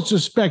I don't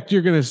suspect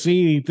you're going to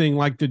see anything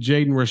like the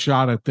Jaden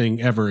Rashada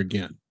thing ever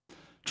again.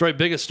 Trey,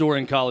 biggest story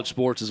in college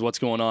sports is what's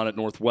going on at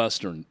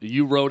Northwestern.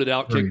 You wrote it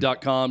out,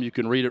 kick.com. You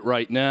can read it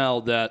right now,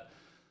 that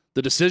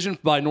the decision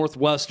by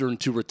Northwestern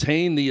to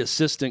retain the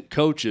assistant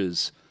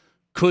coaches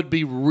could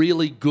be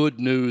really good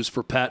news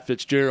for Pat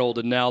Fitzgerald,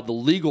 and now the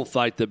legal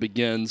fight that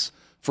begins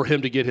for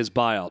him to get his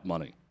buyout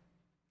money.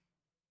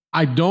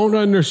 I don't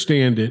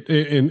understand it,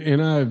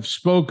 and I've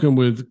spoken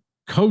with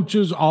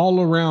coaches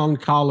all around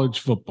college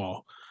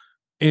football.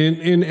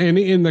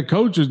 And the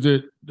coaches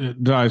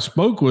that I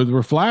spoke with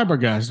were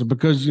flabbergasted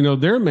because,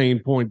 their main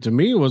point to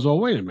me was, well,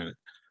 wait a minute.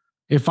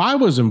 If I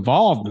was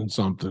involved in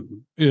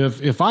something,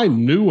 if I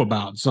knew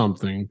about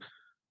something,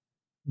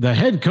 the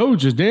head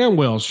coach is damn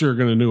well sure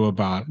going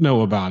to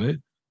know about it.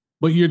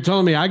 But you're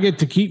telling me I get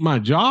to keep my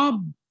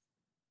job?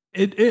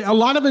 A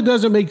lot of it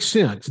doesn't make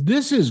sense.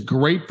 This is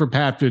great for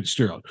Pat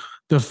Fitzgerald.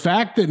 The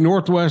fact that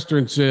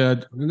Northwestern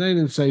said, and they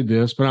didn't say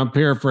this, but I'm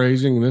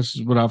paraphrasing, and this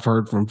is what I've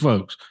heard from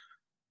folks.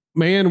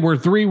 Man, we're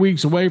 3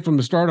 weeks away from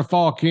the start of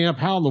fall camp.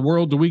 How in the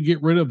world do we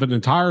get rid of an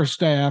entire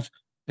staff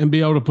and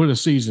be able to put a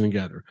season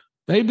together?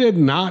 They did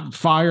not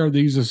fire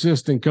these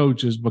assistant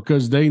coaches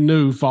because they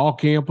knew fall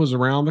camp was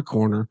around the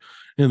corner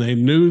and they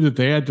knew that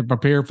they had to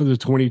prepare for the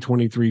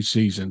 2023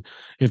 season.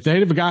 If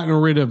they'd have gotten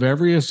rid of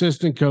every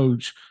assistant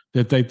coach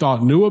that they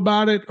thought knew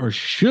about it or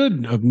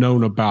should have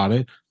known about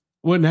it,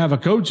 wouldn't have a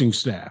coaching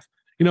staff.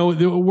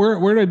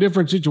 We're in a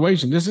different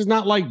situation. This is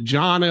not like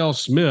John L.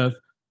 Smith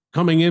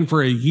coming in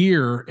for a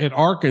year at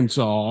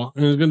Arkansas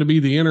and is going to be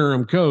the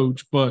interim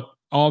coach, but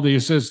all the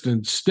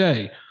assistants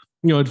stay.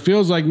 It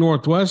feels like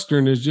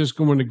Northwestern is just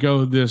going to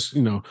go this,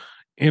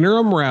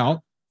 interim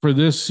route for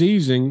this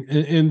season.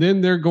 And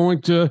then they're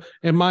going to,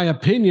 in my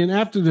opinion,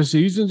 after the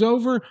season's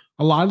over,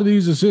 a lot of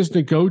these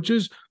assistant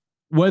coaches,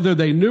 whether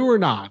they knew or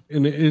not,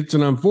 and it's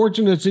an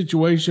unfortunate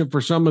situation for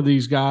some of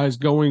these guys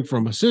going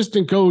from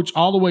assistant coach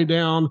all the way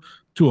down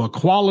to a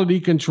quality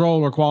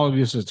control or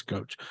quality assistant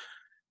coach.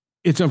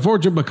 It's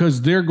unfortunate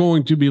because they're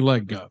going to be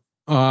let go.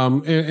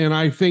 And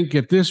I think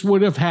if this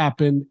would have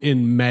happened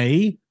in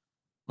May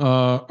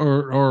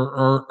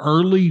or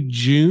early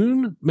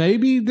June,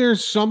 maybe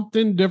there's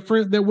something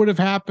different that would have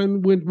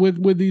happened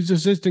with these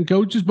assistant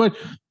coaches. But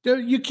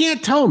you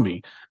can't tell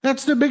me.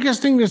 That's the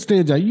biggest thing that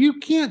stands out. You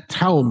can't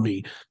tell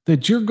me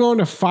that you're going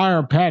to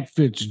fire Pat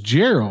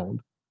Fitzgerald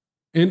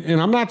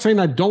And I'm not saying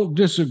I don't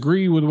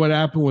disagree with what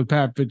happened with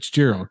Pat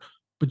Fitzgerald,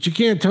 but you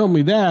can't tell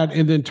me that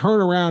and then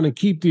turn around and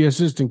keep the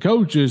assistant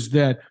coaches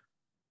that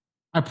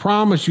I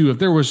promise you, if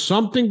there was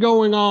something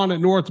going on at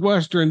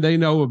Northwestern, they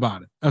know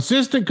about it.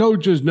 Assistant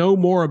coaches know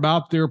more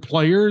about their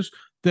players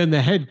than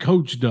the head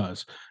coach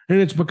does. And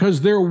it's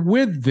because they're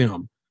with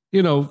them,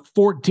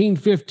 14,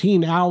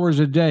 15 hours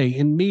a day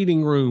in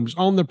meeting rooms,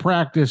 on the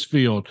practice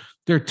field.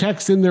 They're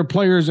texting their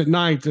players at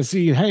night to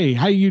see, hey,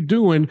 how you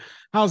doing?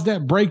 How's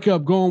that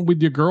breakup going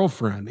with your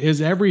girlfriend?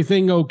 Is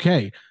everything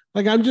okay?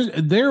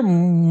 They're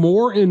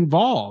more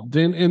involved.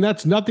 And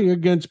that's nothing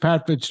against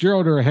Pat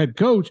Fitzgerald or a head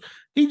coach.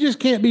 He just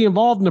can't be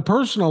involved in the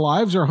personal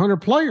lives of 100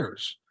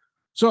 players.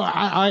 So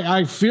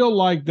I feel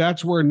like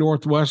that's where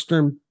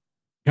Northwestern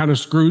kind of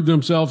screwed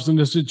themselves in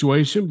this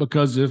situation,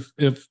 because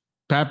if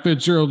Pat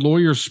Fitzgerald,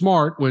 lawyer's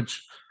smart,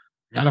 which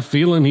I got a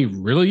feeling he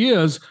really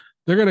is,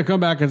 they're going to come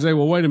back and say,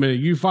 well, wait a minute,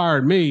 you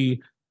fired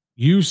me.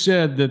 You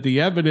said that the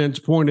evidence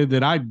pointed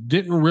that I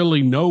didn't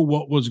really know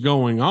what was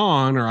going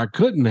on, or I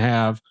couldn't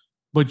have,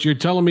 but you're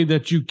telling me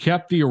that you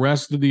kept the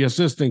rest of the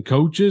assistant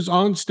coaches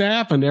on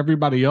staff and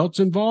everybody else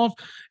involved.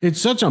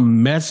 It's such a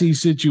messy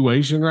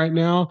situation right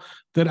now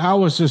that I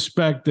would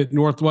suspect that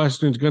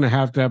Northwestern's going to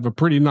have a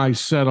pretty nice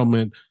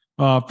settlement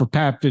for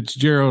Pat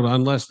Fitzgerald,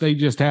 unless they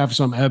just have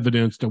some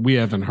evidence that we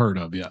haven't heard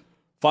of yet.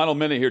 Final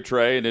minute here,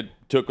 Trey, and it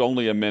took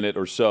only a minute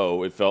or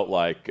so, it felt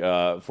like,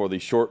 for the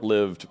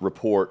short-lived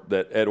report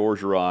that Ed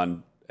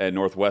Orgeron and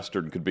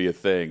Northwestern could be a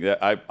thing.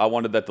 I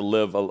wanted that to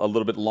live a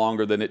little bit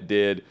longer than it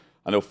did.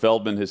 I know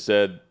Feldman has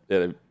said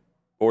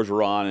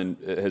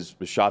Orgeron has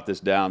shot this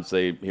down,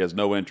 say he has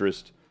no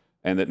interest,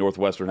 and that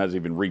Northwestern hasn't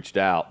even reached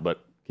out.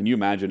 But can you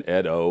imagine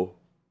Ed O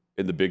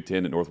in the Big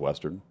Ten at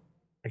Northwestern?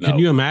 Can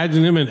you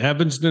imagine him in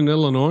Evanston,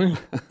 Illinois,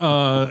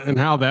 and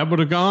how that would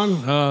have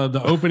gone?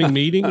 The opening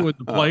meeting with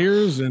the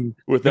players and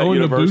with that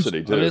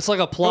university, too. It's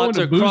like a plot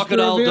to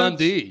Crocodile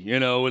Dundee,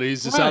 when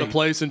he's just out of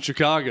place in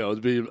Chicago.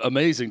 It'd be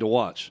amazing to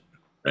watch.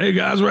 Hey,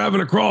 guys, we're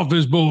having a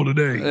crawfish bowl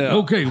today. Yeah.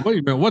 Okay, wait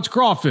a minute. What's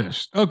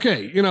crawfish?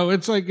 Okay,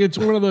 it's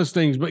one of those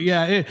things. But,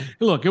 yeah,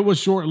 it was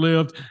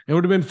short-lived. It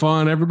would have been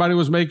fun. Everybody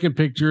was making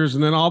pictures.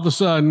 And then all of a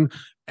sudden,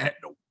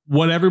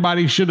 what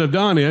everybody should have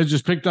done is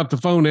just picked up the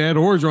phone to Ed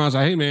Orgeron and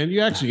said, hey, man,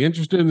 you actually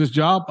interested in this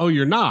job? Oh,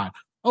 you're not?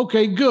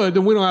 Okay, good.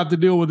 Then we don't have to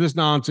deal with this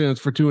nonsense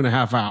for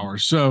 2.5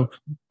 hours. So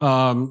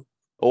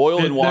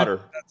oil and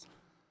water.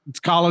 It's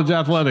college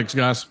athletics,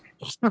 guys.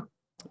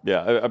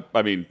 Yeah,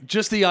 I mean,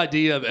 just the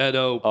idea of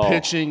Edo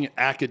pitching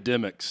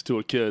academics to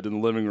a kid in the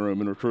living room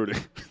and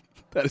recruiting.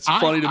 That is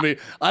funny to me.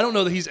 I don't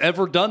know that he's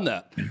ever done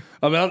that.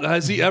 I mean,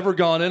 has he ever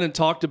gone in and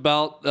talked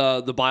about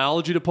the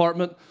biology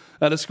department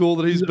at a school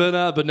that he's been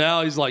at? But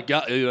now he's like,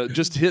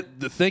 just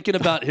thinking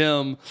about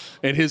him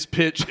and his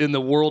pitch in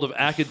the world of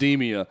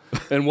academia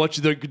and what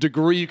the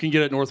degree you can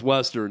get at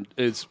Northwestern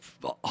is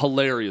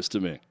hilarious to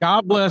me.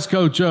 God bless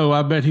Coach O.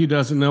 I bet he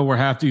doesn't know where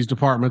half these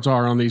departments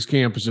are on these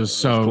campuses.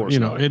 So,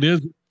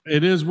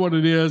 it is what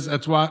it is.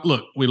 That's why,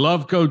 look, we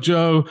love Coach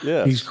O.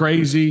 Yes. He's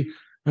crazy.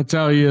 That's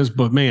how he is.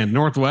 But, man,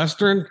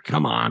 Northwestern,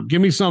 come on.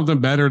 Give me something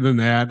better than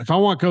that. If I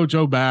want Coach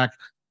O back,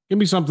 give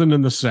me something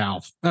in the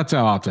South. That's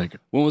how I'll take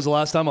it. When was the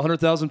last time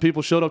 100,000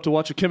 people showed up to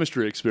watch a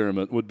chemistry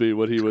experiment would be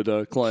what he would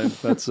claim.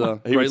 That's he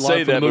great would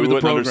say that, but we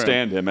wouldn't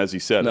understand him as he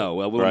said it.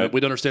 No,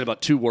 we'd understand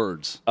about 2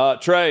 words.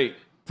 Trey,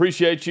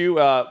 appreciate you.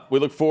 We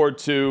look forward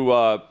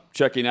to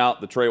checking out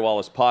the Trey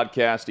Wallace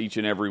podcast each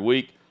and every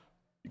week.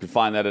 You can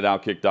find that at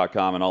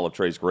Outkick.com and all of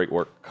Trey's great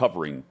work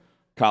covering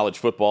college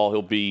football.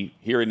 He'll be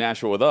here in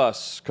Nashville with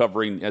us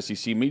covering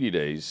SEC Media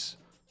Days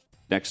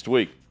next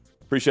week.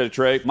 Appreciate it,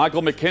 Trey.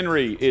 Michael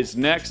McHenry is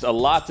next. A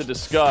lot to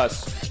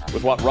discuss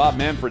with what Rob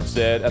Manfred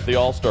said at the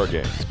All-Star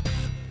Game.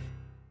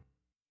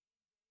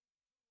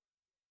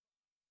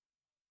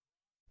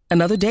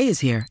 Another day is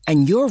here,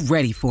 and you're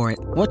ready for it.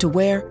 What to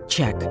wear?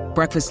 Check.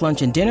 Breakfast,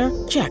 lunch, and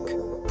dinner? Check.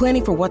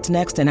 Planning for what's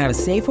next and how to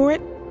save for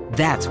it?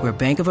 That's where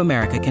Bank of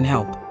America can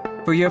help.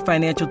 For your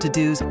financial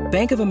to-dos,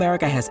 Bank of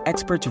America has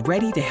experts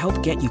ready to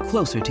help get you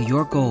closer to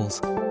your goals.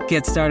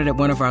 Get started at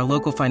one of our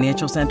local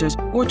financial centers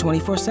or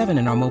 24/7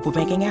 in our mobile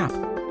banking app.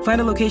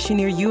 Find a location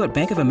near you at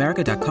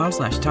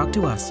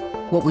bankofamerica.com/talktous.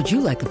 What would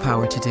you like the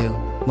power to do?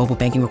 Mobile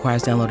banking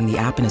requires downloading the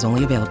app and is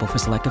only available for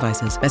select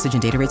devices. Message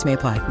and data rates may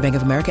apply. Bank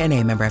of America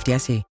N.A., member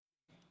FDIC.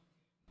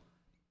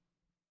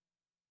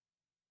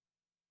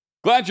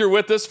 Glad you're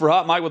with us for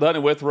Hot Mike with Hunt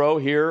and Withrow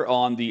here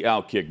on the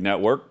Outkick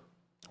Network,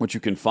 which you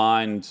can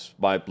find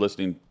by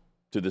listening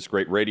to this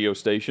great radio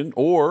station,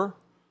 or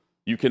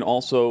you can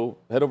also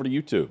head over to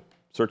YouTube.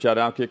 Search out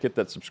Outkick, hit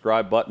that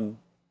subscribe button,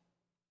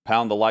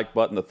 pound the like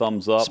button, the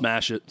thumbs up.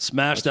 Smash it.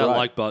 Smash that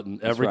like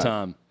button every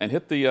time. And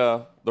hit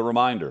the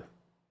reminder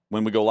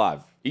when we go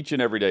live each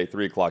and every day,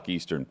 3 o'clock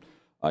Eastern,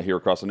 here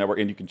across the network.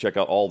 And you can check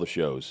out all the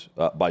shows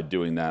by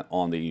doing that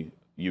on the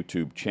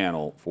YouTube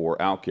channel for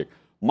Outkick.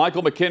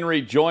 Michael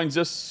McHenry joins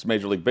us,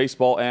 Major League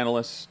Baseball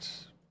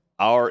analyst,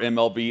 our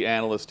MLB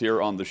analyst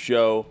here on the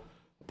show,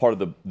 part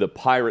of the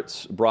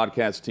Pirates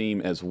broadcast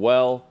team as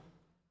well.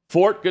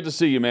 Fort, good to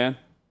see you, man.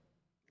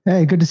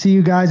 Hey, good to see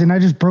you guys. And I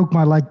just broke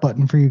my like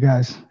button for you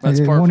guys. That's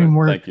it perfect. Won't even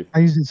work. Thank you. I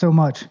used it so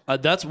much.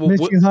 That's Miss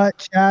you,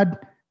 Hut, Chad.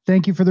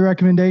 Thank you for the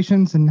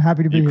recommendations and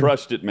happy to be You here.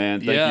 crushed it, man.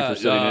 Thank you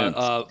for sitting in.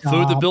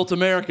 Food That Built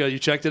America. You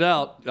checked it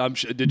out.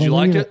 Did you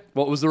like it?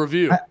 What was the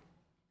review?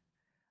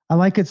 I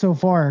like it so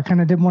far. I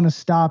kind of didn't want to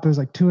stop. It was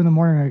like 2 a.m.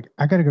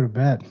 I got to go to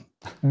bed.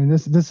 I mean,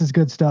 this is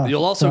good stuff.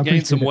 You'll also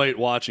gain some weight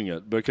watching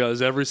it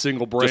because every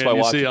single brand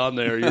you see on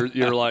there,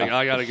 you're like,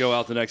 I got to go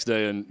out the next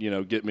day and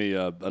get me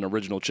an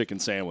original chicken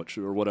sandwich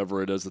or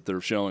whatever it is that they're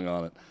showing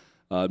on it.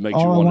 It makes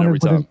you want it every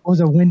time. It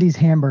was a Wendy's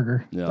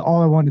hamburger. Yeah.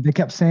 All I wanted. They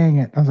kept saying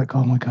it. I was like,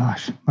 oh my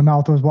gosh, my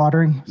mouth was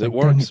watering. It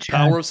works.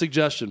 Power of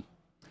suggestion.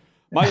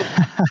 Michael,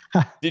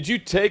 did you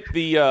take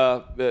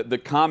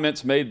the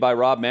comments made by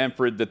Rob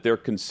Manfred that they're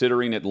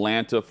considering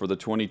Atlanta for the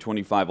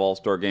 2025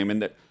 All-Star Game,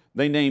 and that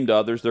they named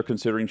others? They're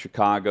considering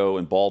Chicago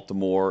and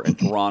Baltimore and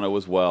Toronto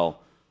as well.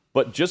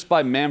 But just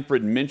by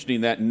Manfred mentioning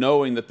that,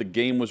 knowing that the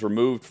game was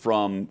removed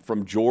from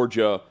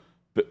Georgia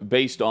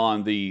based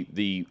on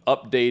the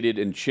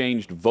updated and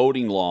changed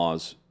voting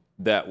laws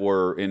that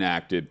were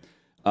enacted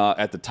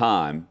at the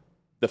time,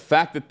 the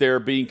fact that they're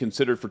being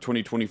considered for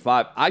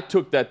 2025, I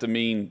took that to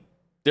mean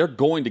they're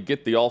going to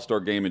get the All-Star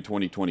Game in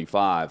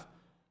 2025.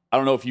 I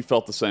don't know if you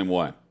felt the same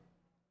way.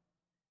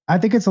 I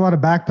think it's a lot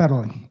of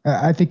backpedaling.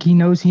 I think he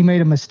knows he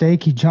made a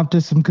mistake. He jumped to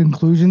some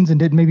conclusions and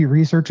didn't maybe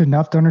research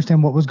enough to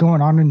understand what was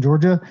going on in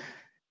Georgia.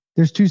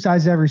 There's two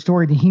sides to every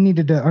story. He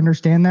needed to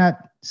understand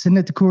that. Send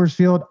it to Coors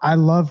Field. I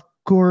love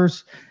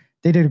Coors.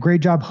 They did a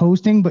great job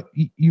hosting, but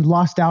you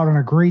lost out on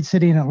a great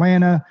city in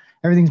Atlanta.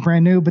 Everything's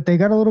brand new, but they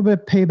got a little bit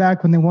of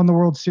payback when they won the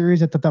World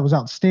Series. I thought that was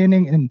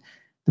outstanding. And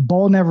the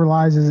ball never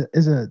lies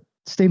is a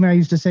statement I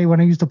used to say when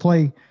I used to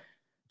play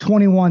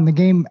 21, the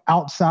game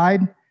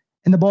outside,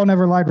 and the ball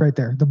never lied right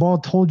there. The ball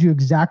told you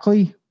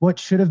exactly what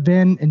should have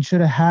been and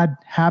should have had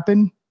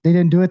happen. They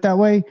didn't do it that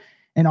way.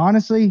 And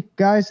honestly,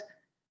 guys,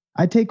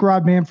 I take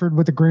Rob Manfred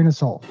with a grain of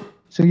salt.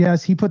 So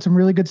yes, he put some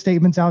really good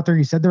statements out there.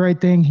 He said the right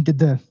thing. He did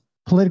the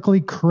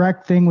politically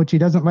correct thing, which he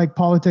doesn't like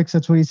politics.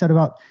 That's what he said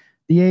about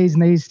the A's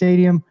and the A's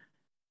stadium.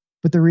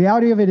 But the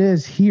reality of it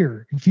is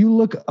here, if you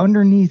look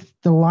underneath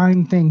the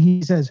line thing,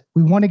 he says,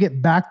 we want to get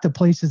back to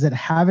places that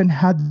haven't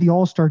had the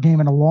All-Star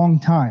game in a long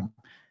time.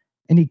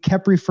 And he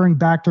kept referring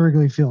back to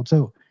Wrigley Field.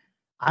 So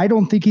I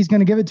don't think he's going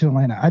to give it to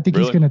Atlanta. I think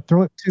he's going to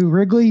throw it to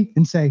Wrigley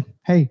and say,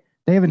 hey,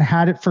 they haven't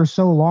had it for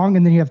so long.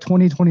 And then you have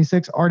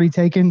 2026 already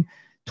taken,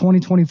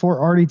 2024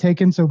 already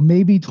taken. So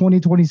maybe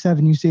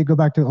 2027, you see it go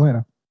back to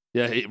Atlanta.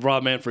 Yeah,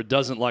 Rob Manfred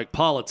doesn't like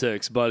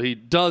politics, but he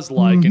does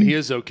like, and he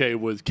is okay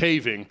with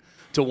caving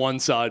to one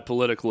side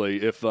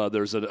politically if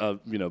there's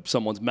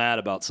someone's mad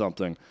about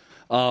something.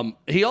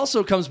 He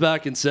also comes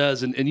back and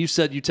says, and you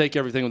said you take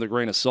everything with a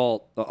grain of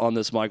salt on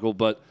this, Michael,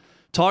 but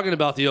talking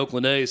about the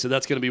Oakland A's, so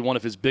that's going to be one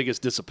of his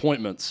biggest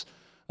disappointments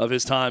of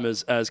his time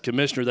as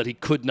commissioner, that he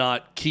could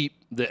not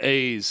keep the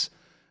A's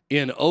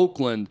in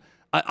Oakland.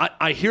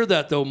 I hear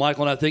that, though,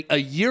 Michael, and I think a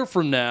year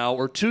from now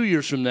or 2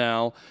 years from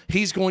now,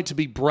 he's going to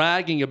be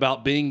bragging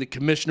about being the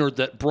commissioner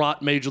that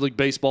brought Major League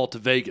Baseball to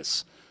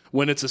Vegas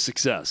when it's a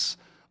success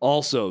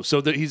also. So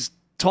that he's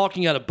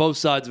talking out of both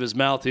sides of his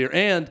mouth here.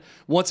 And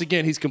once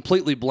again, he's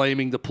completely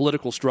blaming the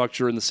political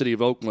structure in the city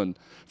of Oakland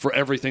for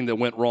everything that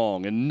went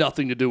wrong and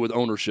nothing to do with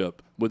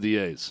ownership with the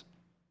A's.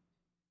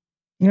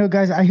 You know,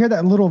 guys, I hear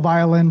that little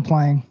violin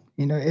playing.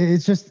 You know,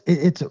 it's just,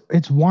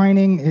 it's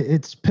whining.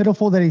 It's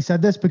pitiful that he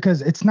said this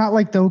because it's not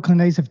like the Oakland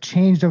A's have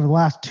changed over the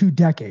last 2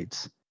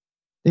 decades.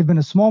 They've been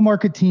a small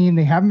market team.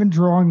 They haven't been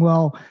drawing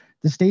well.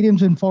 The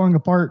stadium's been falling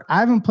apart. I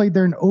haven't played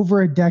there in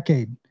over a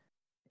decade,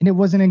 and it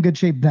wasn't in good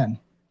shape then.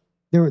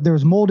 There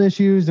was mold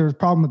issues. There was a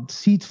problem with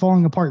seats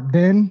falling apart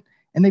then,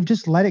 and they've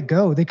just let it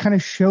go. They kind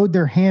of showed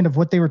their hand of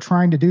what they were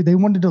trying to do. They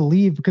wanted to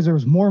leave because there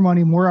was more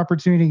money, more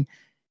opportunity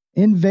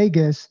in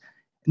Vegas,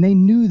 and they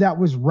knew that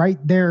was right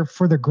there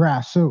for the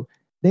grasp. So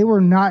they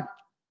were not,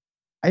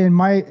 in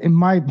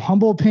my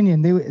humble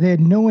opinion, they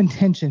had no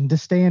intention to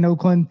stay in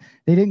Oakland.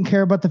 They didn't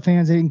care about the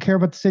fans. They didn't care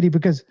about the city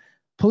because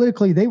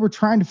politically they were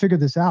trying to figure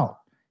this out.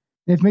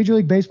 And if Major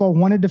League Baseball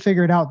wanted to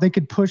figure it out, they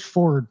could push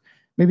forward.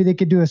 Maybe they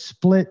could do a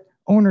split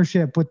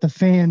ownership with the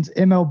fans,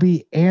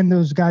 MLB, and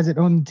those guys that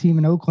own the team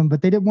in Oakland,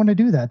 but they didn't want to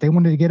do that. They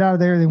wanted to get out of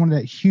there. They wanted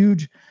a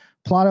huge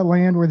plot of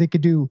land where they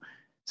could do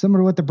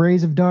similar to what the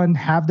Braves have done,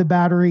 have the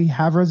Battery,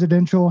 have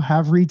residential,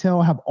 have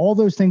retail, have all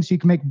those things so you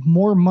can make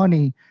more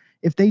money.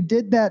 If they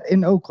did that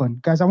in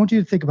Oakland, guys, I want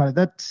you to think about it.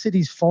 That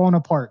city's fallen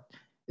apart.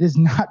 It has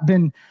not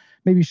been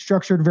maybe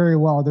structured very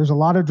well. There's a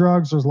lot of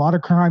drugs. There's a lot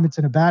of crime. It's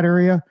in a bad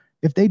area.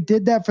 If they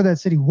did that for that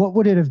city, what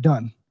would it have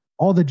done?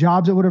 All the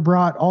jobs it would have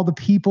brought, all the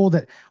people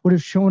that would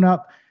have shown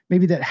up,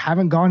 maybe that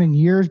haven't gone in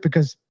years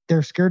because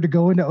they're scared to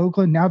go into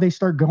Oakland. Now they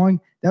start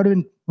going. That would have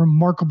been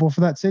remarkable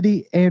for that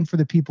city and for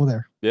the people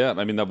there. Yeah,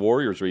 I mean, the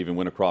Warriors even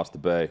went across the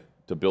bay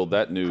to build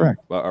that new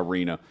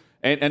arena.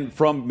 And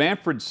from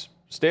Manfred's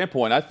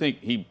standpoint, I think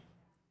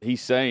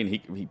he's saying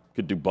he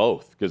could do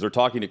both because they're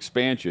talking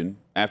expansion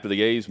after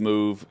the A's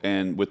move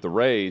and with the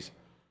Rays.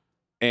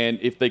 And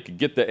if they could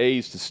get the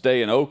A's to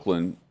stay in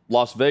Oakland,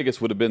 Las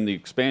Vegas would have been the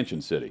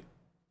expansion city.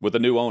 with a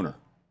new owner.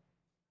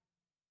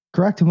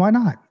 Correct. And why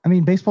not? I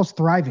mean, baseball's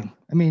thriving.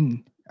 I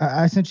mean,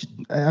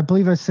 I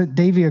believe I sent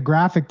Davey a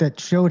graphic that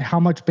showed how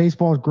much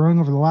baseball is growing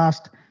over the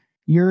last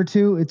year or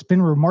two. It's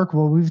been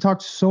remarkable. We've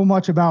talked so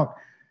much about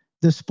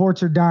the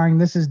sports are dying.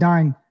 This is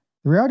dying.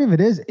 The reality of it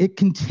is it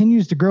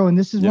continues to grow. And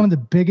this is one of the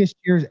biggest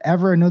years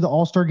ever. I know the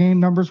All-Star game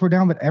numbers were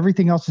down, but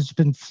everything else has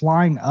been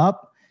flying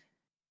up.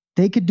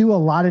 They could do a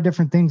lot of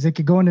different things. They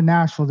could go into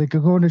Nashville. They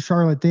could go into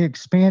Charlotte. They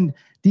expand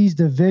these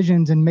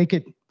divisions and make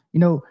it,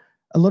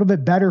 a little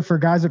bit better for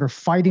guys that are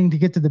fighting to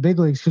get to the big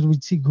leagues, because we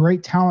see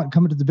great talent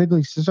coming to the big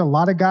leagues. There's a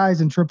lot of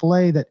guys in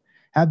AAA that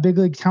have big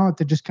league talent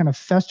that just kind of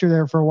fester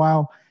there for a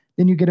while.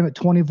 Then you get them at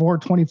 24,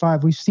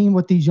 25. We've seen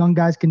what these young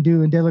guys can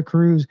do in De La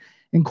Cruz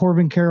and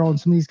Corbin Carroll and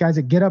some of these guys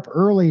that get up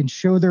early and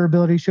show their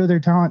ability, show their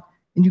talent,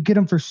 and you get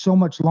them for so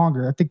much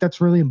longer. I think that's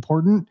really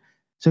important.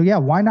 So, yeah,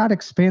 why not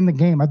expand the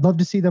game? I'd love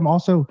to see them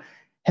also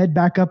head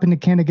back up into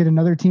Canada, get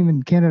another team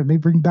in Canada, maybe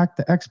bring back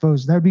the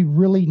Expos. That would be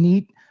really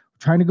neat.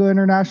 Trying to go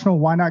international,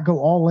 why not go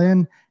all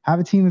in, have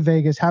a team in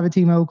Vegas, have a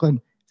team in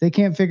Oakland. If they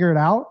can't figure it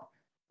out,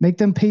 make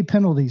them pay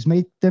penalties,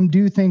 make them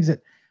do things that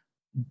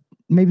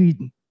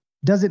maybe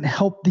doesn't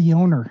help the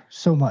owner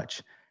so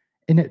much,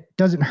 and it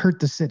doesn't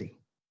hurt the city.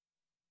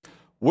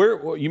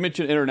 Where you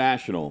mentioned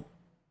international,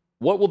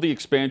 what will the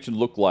expansion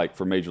look like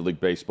for Major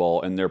League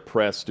Baseball and their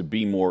press to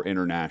be more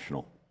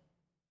international?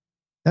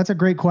 That's a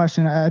great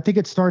question. I think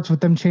it starts with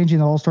them changing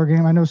the All-Star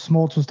game. I know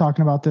Smoltz was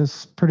talking about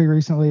this pretty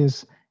recently.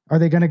 Are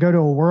they going to go to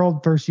a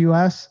world versus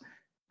U.S.?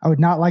 I would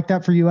not like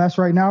that for U.S.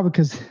 right now,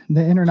 because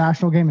the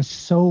international game is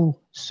so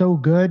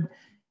good,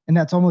 and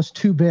that's almost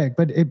too big.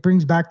 But it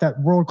brings back that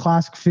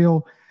world-class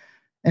feel,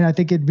 and I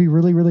think it'd be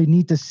really, really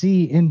neat to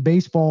see in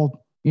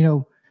baseball,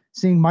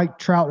 seeing Mike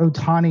Trout,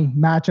 Ohtani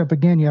match up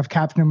again. You have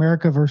Captain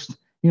America versus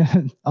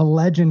a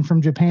legend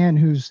from Japan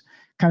who's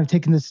kind of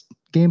taken this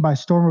game by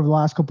storm over the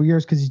last couple of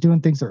years because he's doing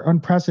things that are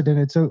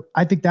unprecedented. So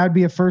I think that would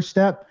be a first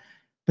step.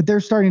 But they're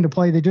starting to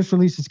play. They just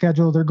released a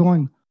schedule. They're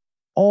going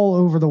all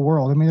over the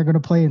world. I mean, they're going to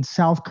play in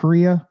South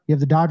Korea. You have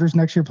the Dodgers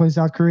next year playing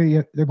South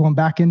Korea. They're going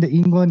back into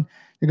England.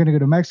 They're going to go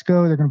to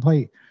Mexico. They're going to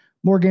play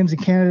more games in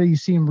Canada. You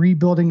see them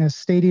rebuilding a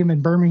stadium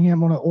in Birmingham,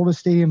 one of the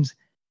oldest stadiums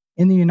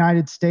in the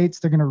United States.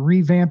 They're going to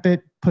revamp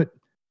it, put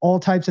all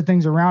types of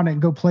things around it,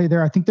 and go play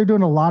there. I think they're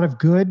doing a lot of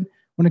good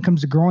when it comes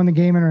to growing the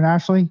game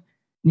internationally.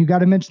 And you got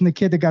to mention the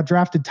kid that got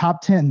drafted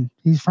top 10.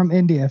 He's from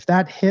India. If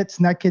that hits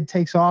and that kid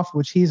takes off,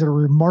 which he's a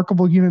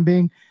remarkable human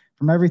being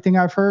from everything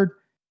I've heard,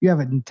 you have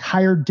an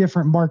entire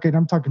different market.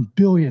 I'm talking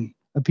billion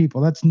of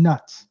people. That's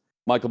nuts.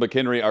 Michael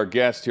McHenry, our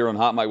guest here on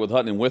Hot Mic with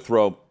Hutton and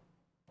Withrow.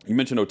 You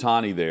mentioned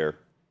Ohtani there.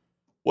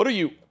 What are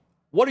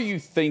you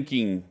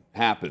thinking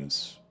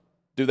happens?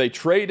 Do they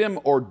trade him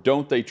or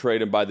don't they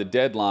trade him by the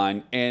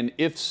deadline? And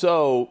if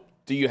so,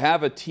 do you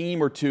have a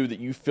team or two that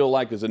you feel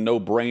like is a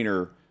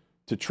no-brainer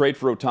to trade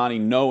for Ohtani,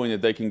 knowing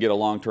that they can get a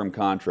long-term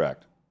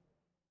contract?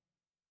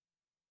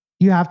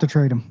 You have to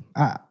trade him.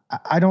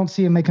 I don't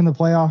see him making the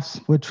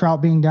playoffs with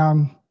Trout being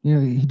down.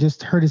 He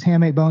just hurt his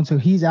hamate bone, so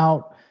he's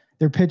out.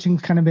 Their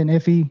pitching's kind of been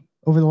iffy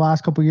over the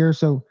last couple of years,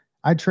 so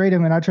I trade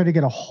him and I try to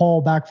get a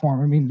haul back for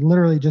him. I mean,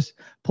 literally just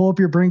pull up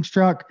your Brinks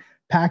truck,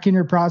 pack in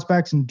your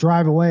prospects, and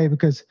drive away,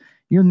 because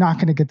you're not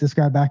going to get this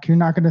guy back. You're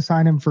not going to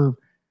sign him for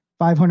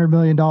 $500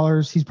 million.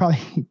 He's probably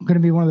going to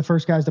be one of the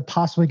first guys to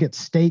possibly get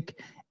stake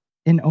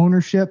in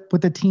ownership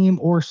with the team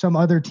or some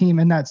other team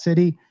in that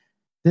city.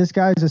 This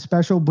guy is a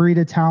special breed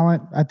of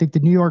talent. I think the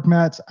New York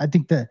Mets, I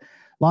think the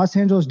Los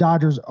Angeles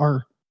Dodgers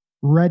are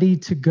ready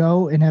to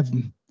go and have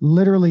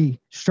literally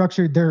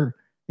structured their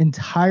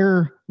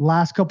entire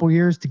last couple of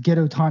years to get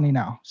Ohtani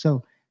now.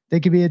 So they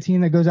could be a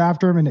team that goes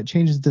after him, and it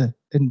changes the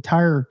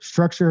entire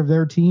structure of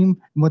their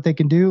team and what they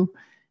can do. And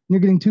you're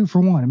getting 2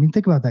 for 1. I mean,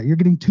 think about that. You're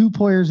getting 2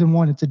 players in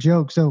one. It's a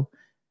joke. So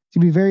it's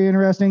going to be very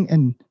interesting.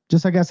 And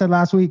just like I said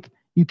last week,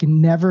 you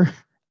can never,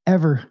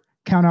 ever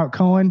count out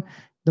Cohen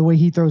the way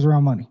he throws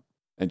around money.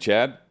 And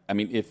Chad, I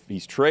mean, if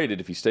he's traded,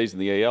 if he stays in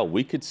the AL,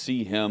 we could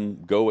see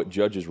him go at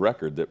Judge's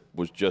record that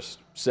was just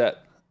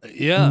set.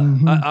 Yeah,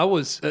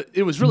 mm-hmm.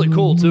 It was really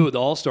cool too at the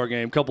All-Star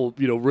game. A couple,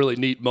 really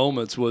neat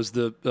moments was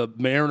the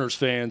Mariners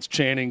fans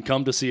chanting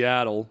 "Come to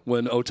Seattle"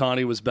 when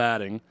Ohtani was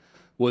batting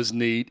was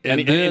neat. And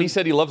he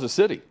said he loves the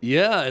city.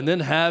 Yeah, and then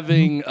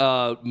having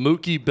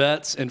Mookie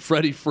Betts and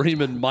Freddie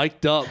Freeman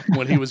mic'd up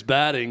when he was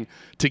batting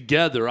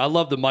together. I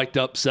love the mic'd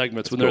up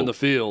segments when they're in the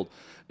field.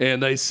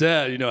 And they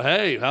said,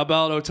 hey, how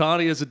about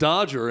Ohtani as a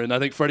Dodger? And I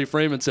think Freddie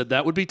Freeman said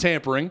that would be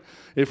tampering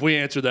if we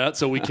answer that,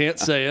 so we can't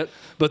say it.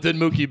 But then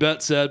Mookie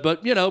Betts said,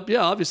 but,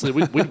 obviously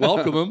we'd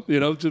welcome him.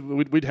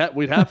 We'd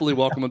happily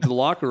welcome him to the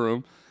locker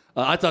room.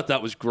 I thought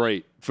that was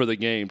great for the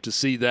game to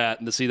see that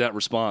and to see that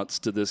response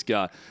to this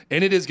guy.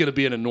 And it is going to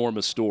be an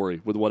enormous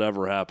story with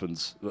whatever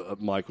happens,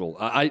 Michael.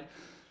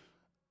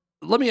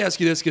 Let me ask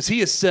you this, because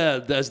he has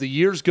said that as the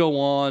years go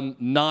on,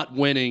 not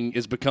winning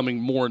is becoming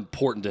more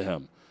important to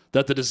him,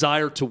 that the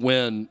desire to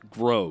win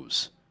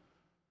grows.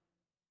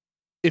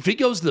 If he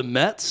goes to the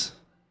Mets,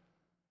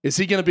 is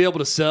he going to be able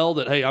to sell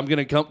that, hey, I'm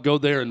going to go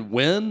there and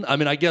win? I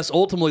mean, I guess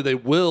ultimately they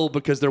will,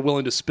 because they're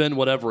willing to spend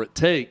whatever it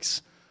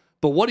takes.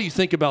 But what do you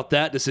think about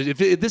that decision?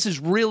 If this is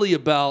really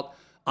about,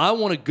 I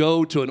want to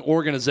go to an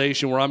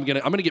organization where I'm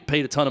gonna get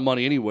paid a ton of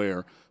money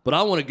anywhere, but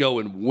I want to go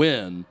and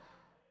win.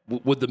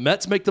 Would the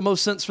Mets make the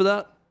most sense for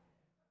that?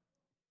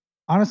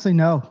 Honestly,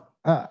 no.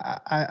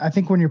 I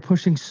think when you're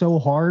pushing so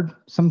hard,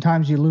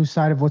 sometimes you lose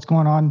sight of what's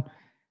going on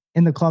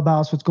in the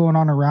clubhouse, what's going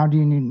on around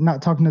you, and you're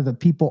not talking to the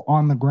people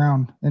on the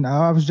ground. And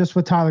I was just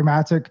with Tyler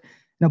Matzik,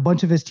 and a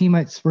bunch of his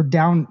teammates were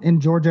down in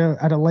Georgia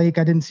at a lake.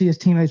 I didn't see his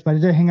teammates, but I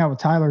did hang out with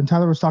Tyler, and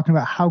Tyler was talking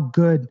about how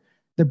good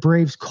the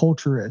Braves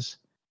culture is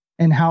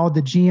and how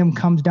the GM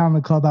comes down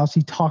the clubhouse.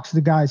 He talks to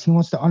the guys. He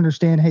wants to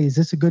understand, hey, is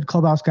this a good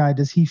clubhouse guy?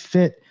 Does he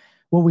fit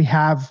what we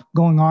have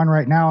going on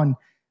right now? And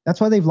that's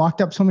why they've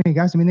locked up so many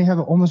guys. I mean, they have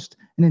almost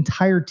an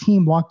entire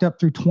team locked up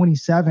through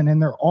 27,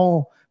 and they're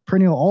all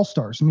perennial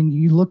all-stars. I mean,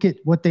 you look at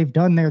what they've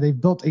done there. They've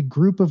built a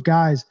group of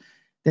guys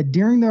that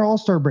during their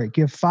all-star break,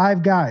 you have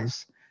 5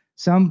 guys.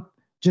 Some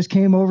just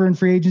came over in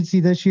free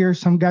agency this year.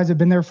 Some guys have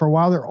been there for a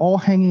while. They're all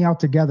hanging out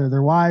together,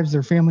 their wives,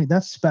 their family.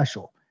 That's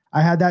special.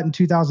 I had that in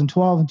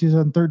 2012 and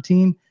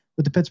 2013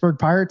 with the Pittsburgh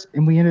Pirates,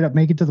 and we ended up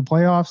making it to the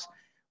playoffs.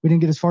 We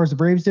didn't get as far as the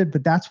Braves did,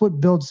 but that's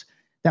what builds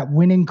that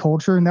winning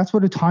culture, and that's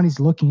what Ohtani's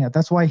looking at.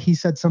 That's why he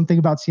said something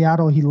about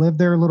Seattle. He lived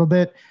there a little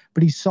bit,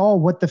 but he saw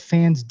what the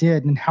fans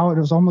did and how it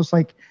was almost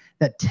like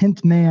that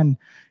 10th man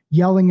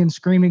yelling and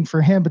screaming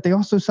for him. But they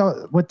also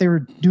saw what they were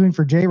doing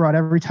for J-Rod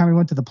every time he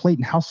went to the plate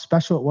and how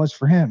special it was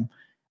for him.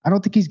 I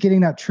don't think he's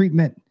getting that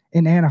treatment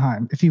in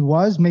Anaheim. If he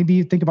was, maybe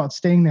you think about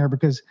staying there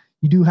because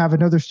you do have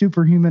another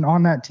superhuman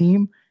on that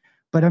team.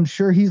 But I'm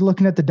sure he's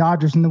looking at the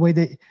Dodgers and the way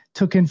they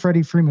took in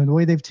Freddie Freeman, the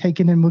way they've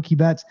taken in Mookie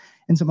Betts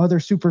and some other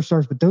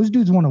superstars. But those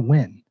dudes want to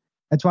win.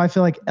 That's why I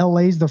feel like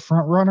LA's the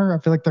front runner. I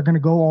feel like they're going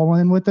to go all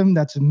in with him.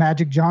 That's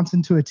Magic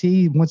Johnson to a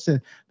T. He wants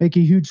to make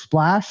a huge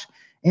splash.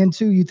 And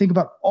 2, you think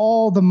about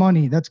all the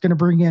money that's going to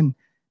bring in,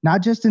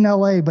 not just in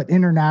LA, but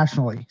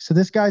internationally. So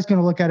this guy's going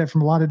to look at it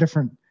from a lot of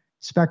different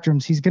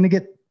spectrums. He's going to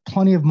get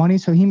plenty of money,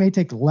 so he may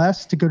take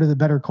less to go to the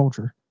better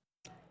culture.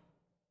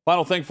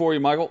 Final thing for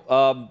you,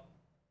 Michael.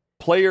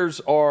 Players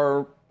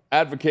are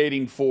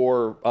advocating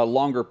for a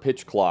longer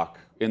pitch clock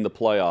in the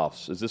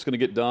playoffs. Is this going to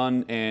get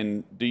done?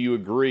 And do you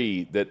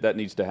agree that that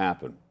needs to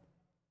happen?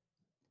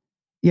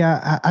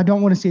 Yeah, I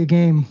don't want to see a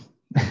game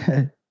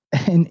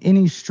in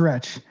any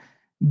stretch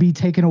be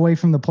taken away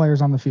from the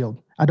players on the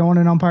field. I don't want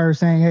an umpire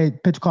saying, hey,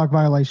 pitch clock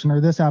violation,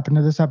 or this happened,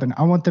 or this happened.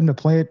 I want them to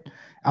play it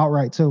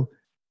outright. So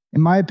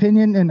in my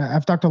opinion, and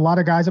I've talked to a lot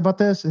of guys about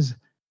this, is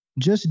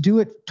just do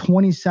it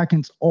 20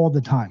 seconds all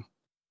the time.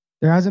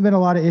 There hasn't been a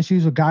lot of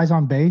issues with guys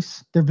on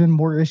base. There have been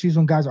more issues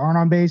when guys aren't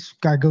on base.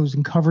 Guy goes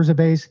and covers a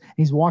base.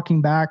 He's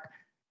walking back.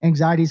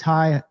 Anxiety's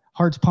high.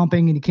 Heart's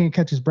pumping, and he can't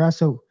catch his breath.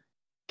 So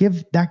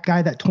give that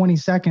guy that 20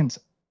 seconds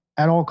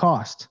at all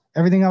costs.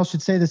 Everything else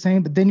should stay the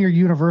same, but then you're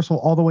universal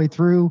all the way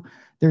through.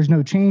 There's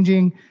no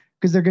changing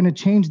because they're going to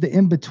change the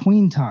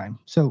in-between time.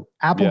 So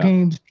Apple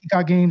games,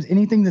 Peacock games,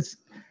 anything that's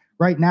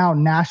right now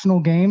national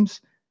games,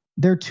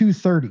 they're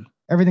 2:30.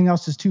 Everything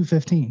else is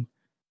 2:15.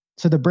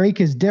 So the break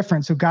is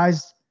different. So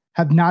guys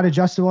have not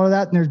adjusted all of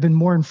that, and there's been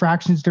more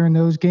infractions during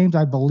those games,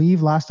 I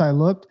believe, last I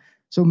looked.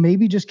 So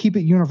maybe just keep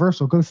it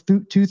universal. Go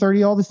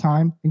 2:30 all the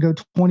time and go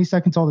 20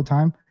 seconds all the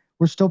time.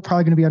 We're still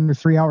probably going to be under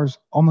 3 hours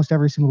almost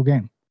every single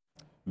game.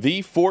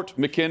 The Fort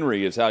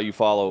McHenry is how you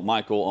follow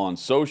Michael on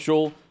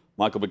social.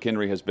 Michael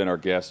McHenry has been our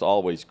guest.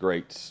 Always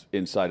great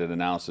insight and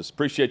analysis.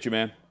 Appreciate you,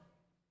 man.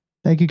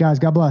 Thank you, guys.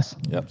 God bless.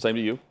 Yep, same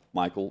to you.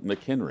 Michael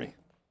McHenry.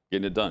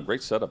 Getting it done.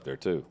 Great setup there,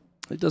 too.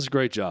 He does a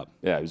great job.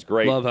 Yeah, he was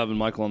great. Love having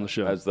Michael on the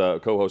show. As the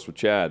co-host with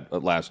Chad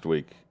last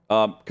week.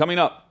 Coming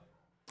up,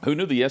 who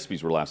knew the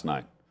ESPYs were last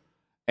night?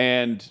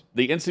 And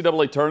the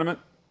NCAA tournament,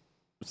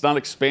 it's not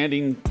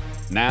expanding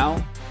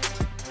now,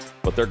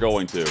 but they're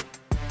going to.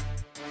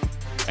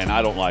 And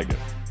I don't like it.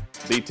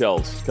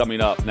 Details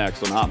coming up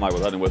next on Hot Mic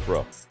with Hutton and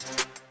Withrow.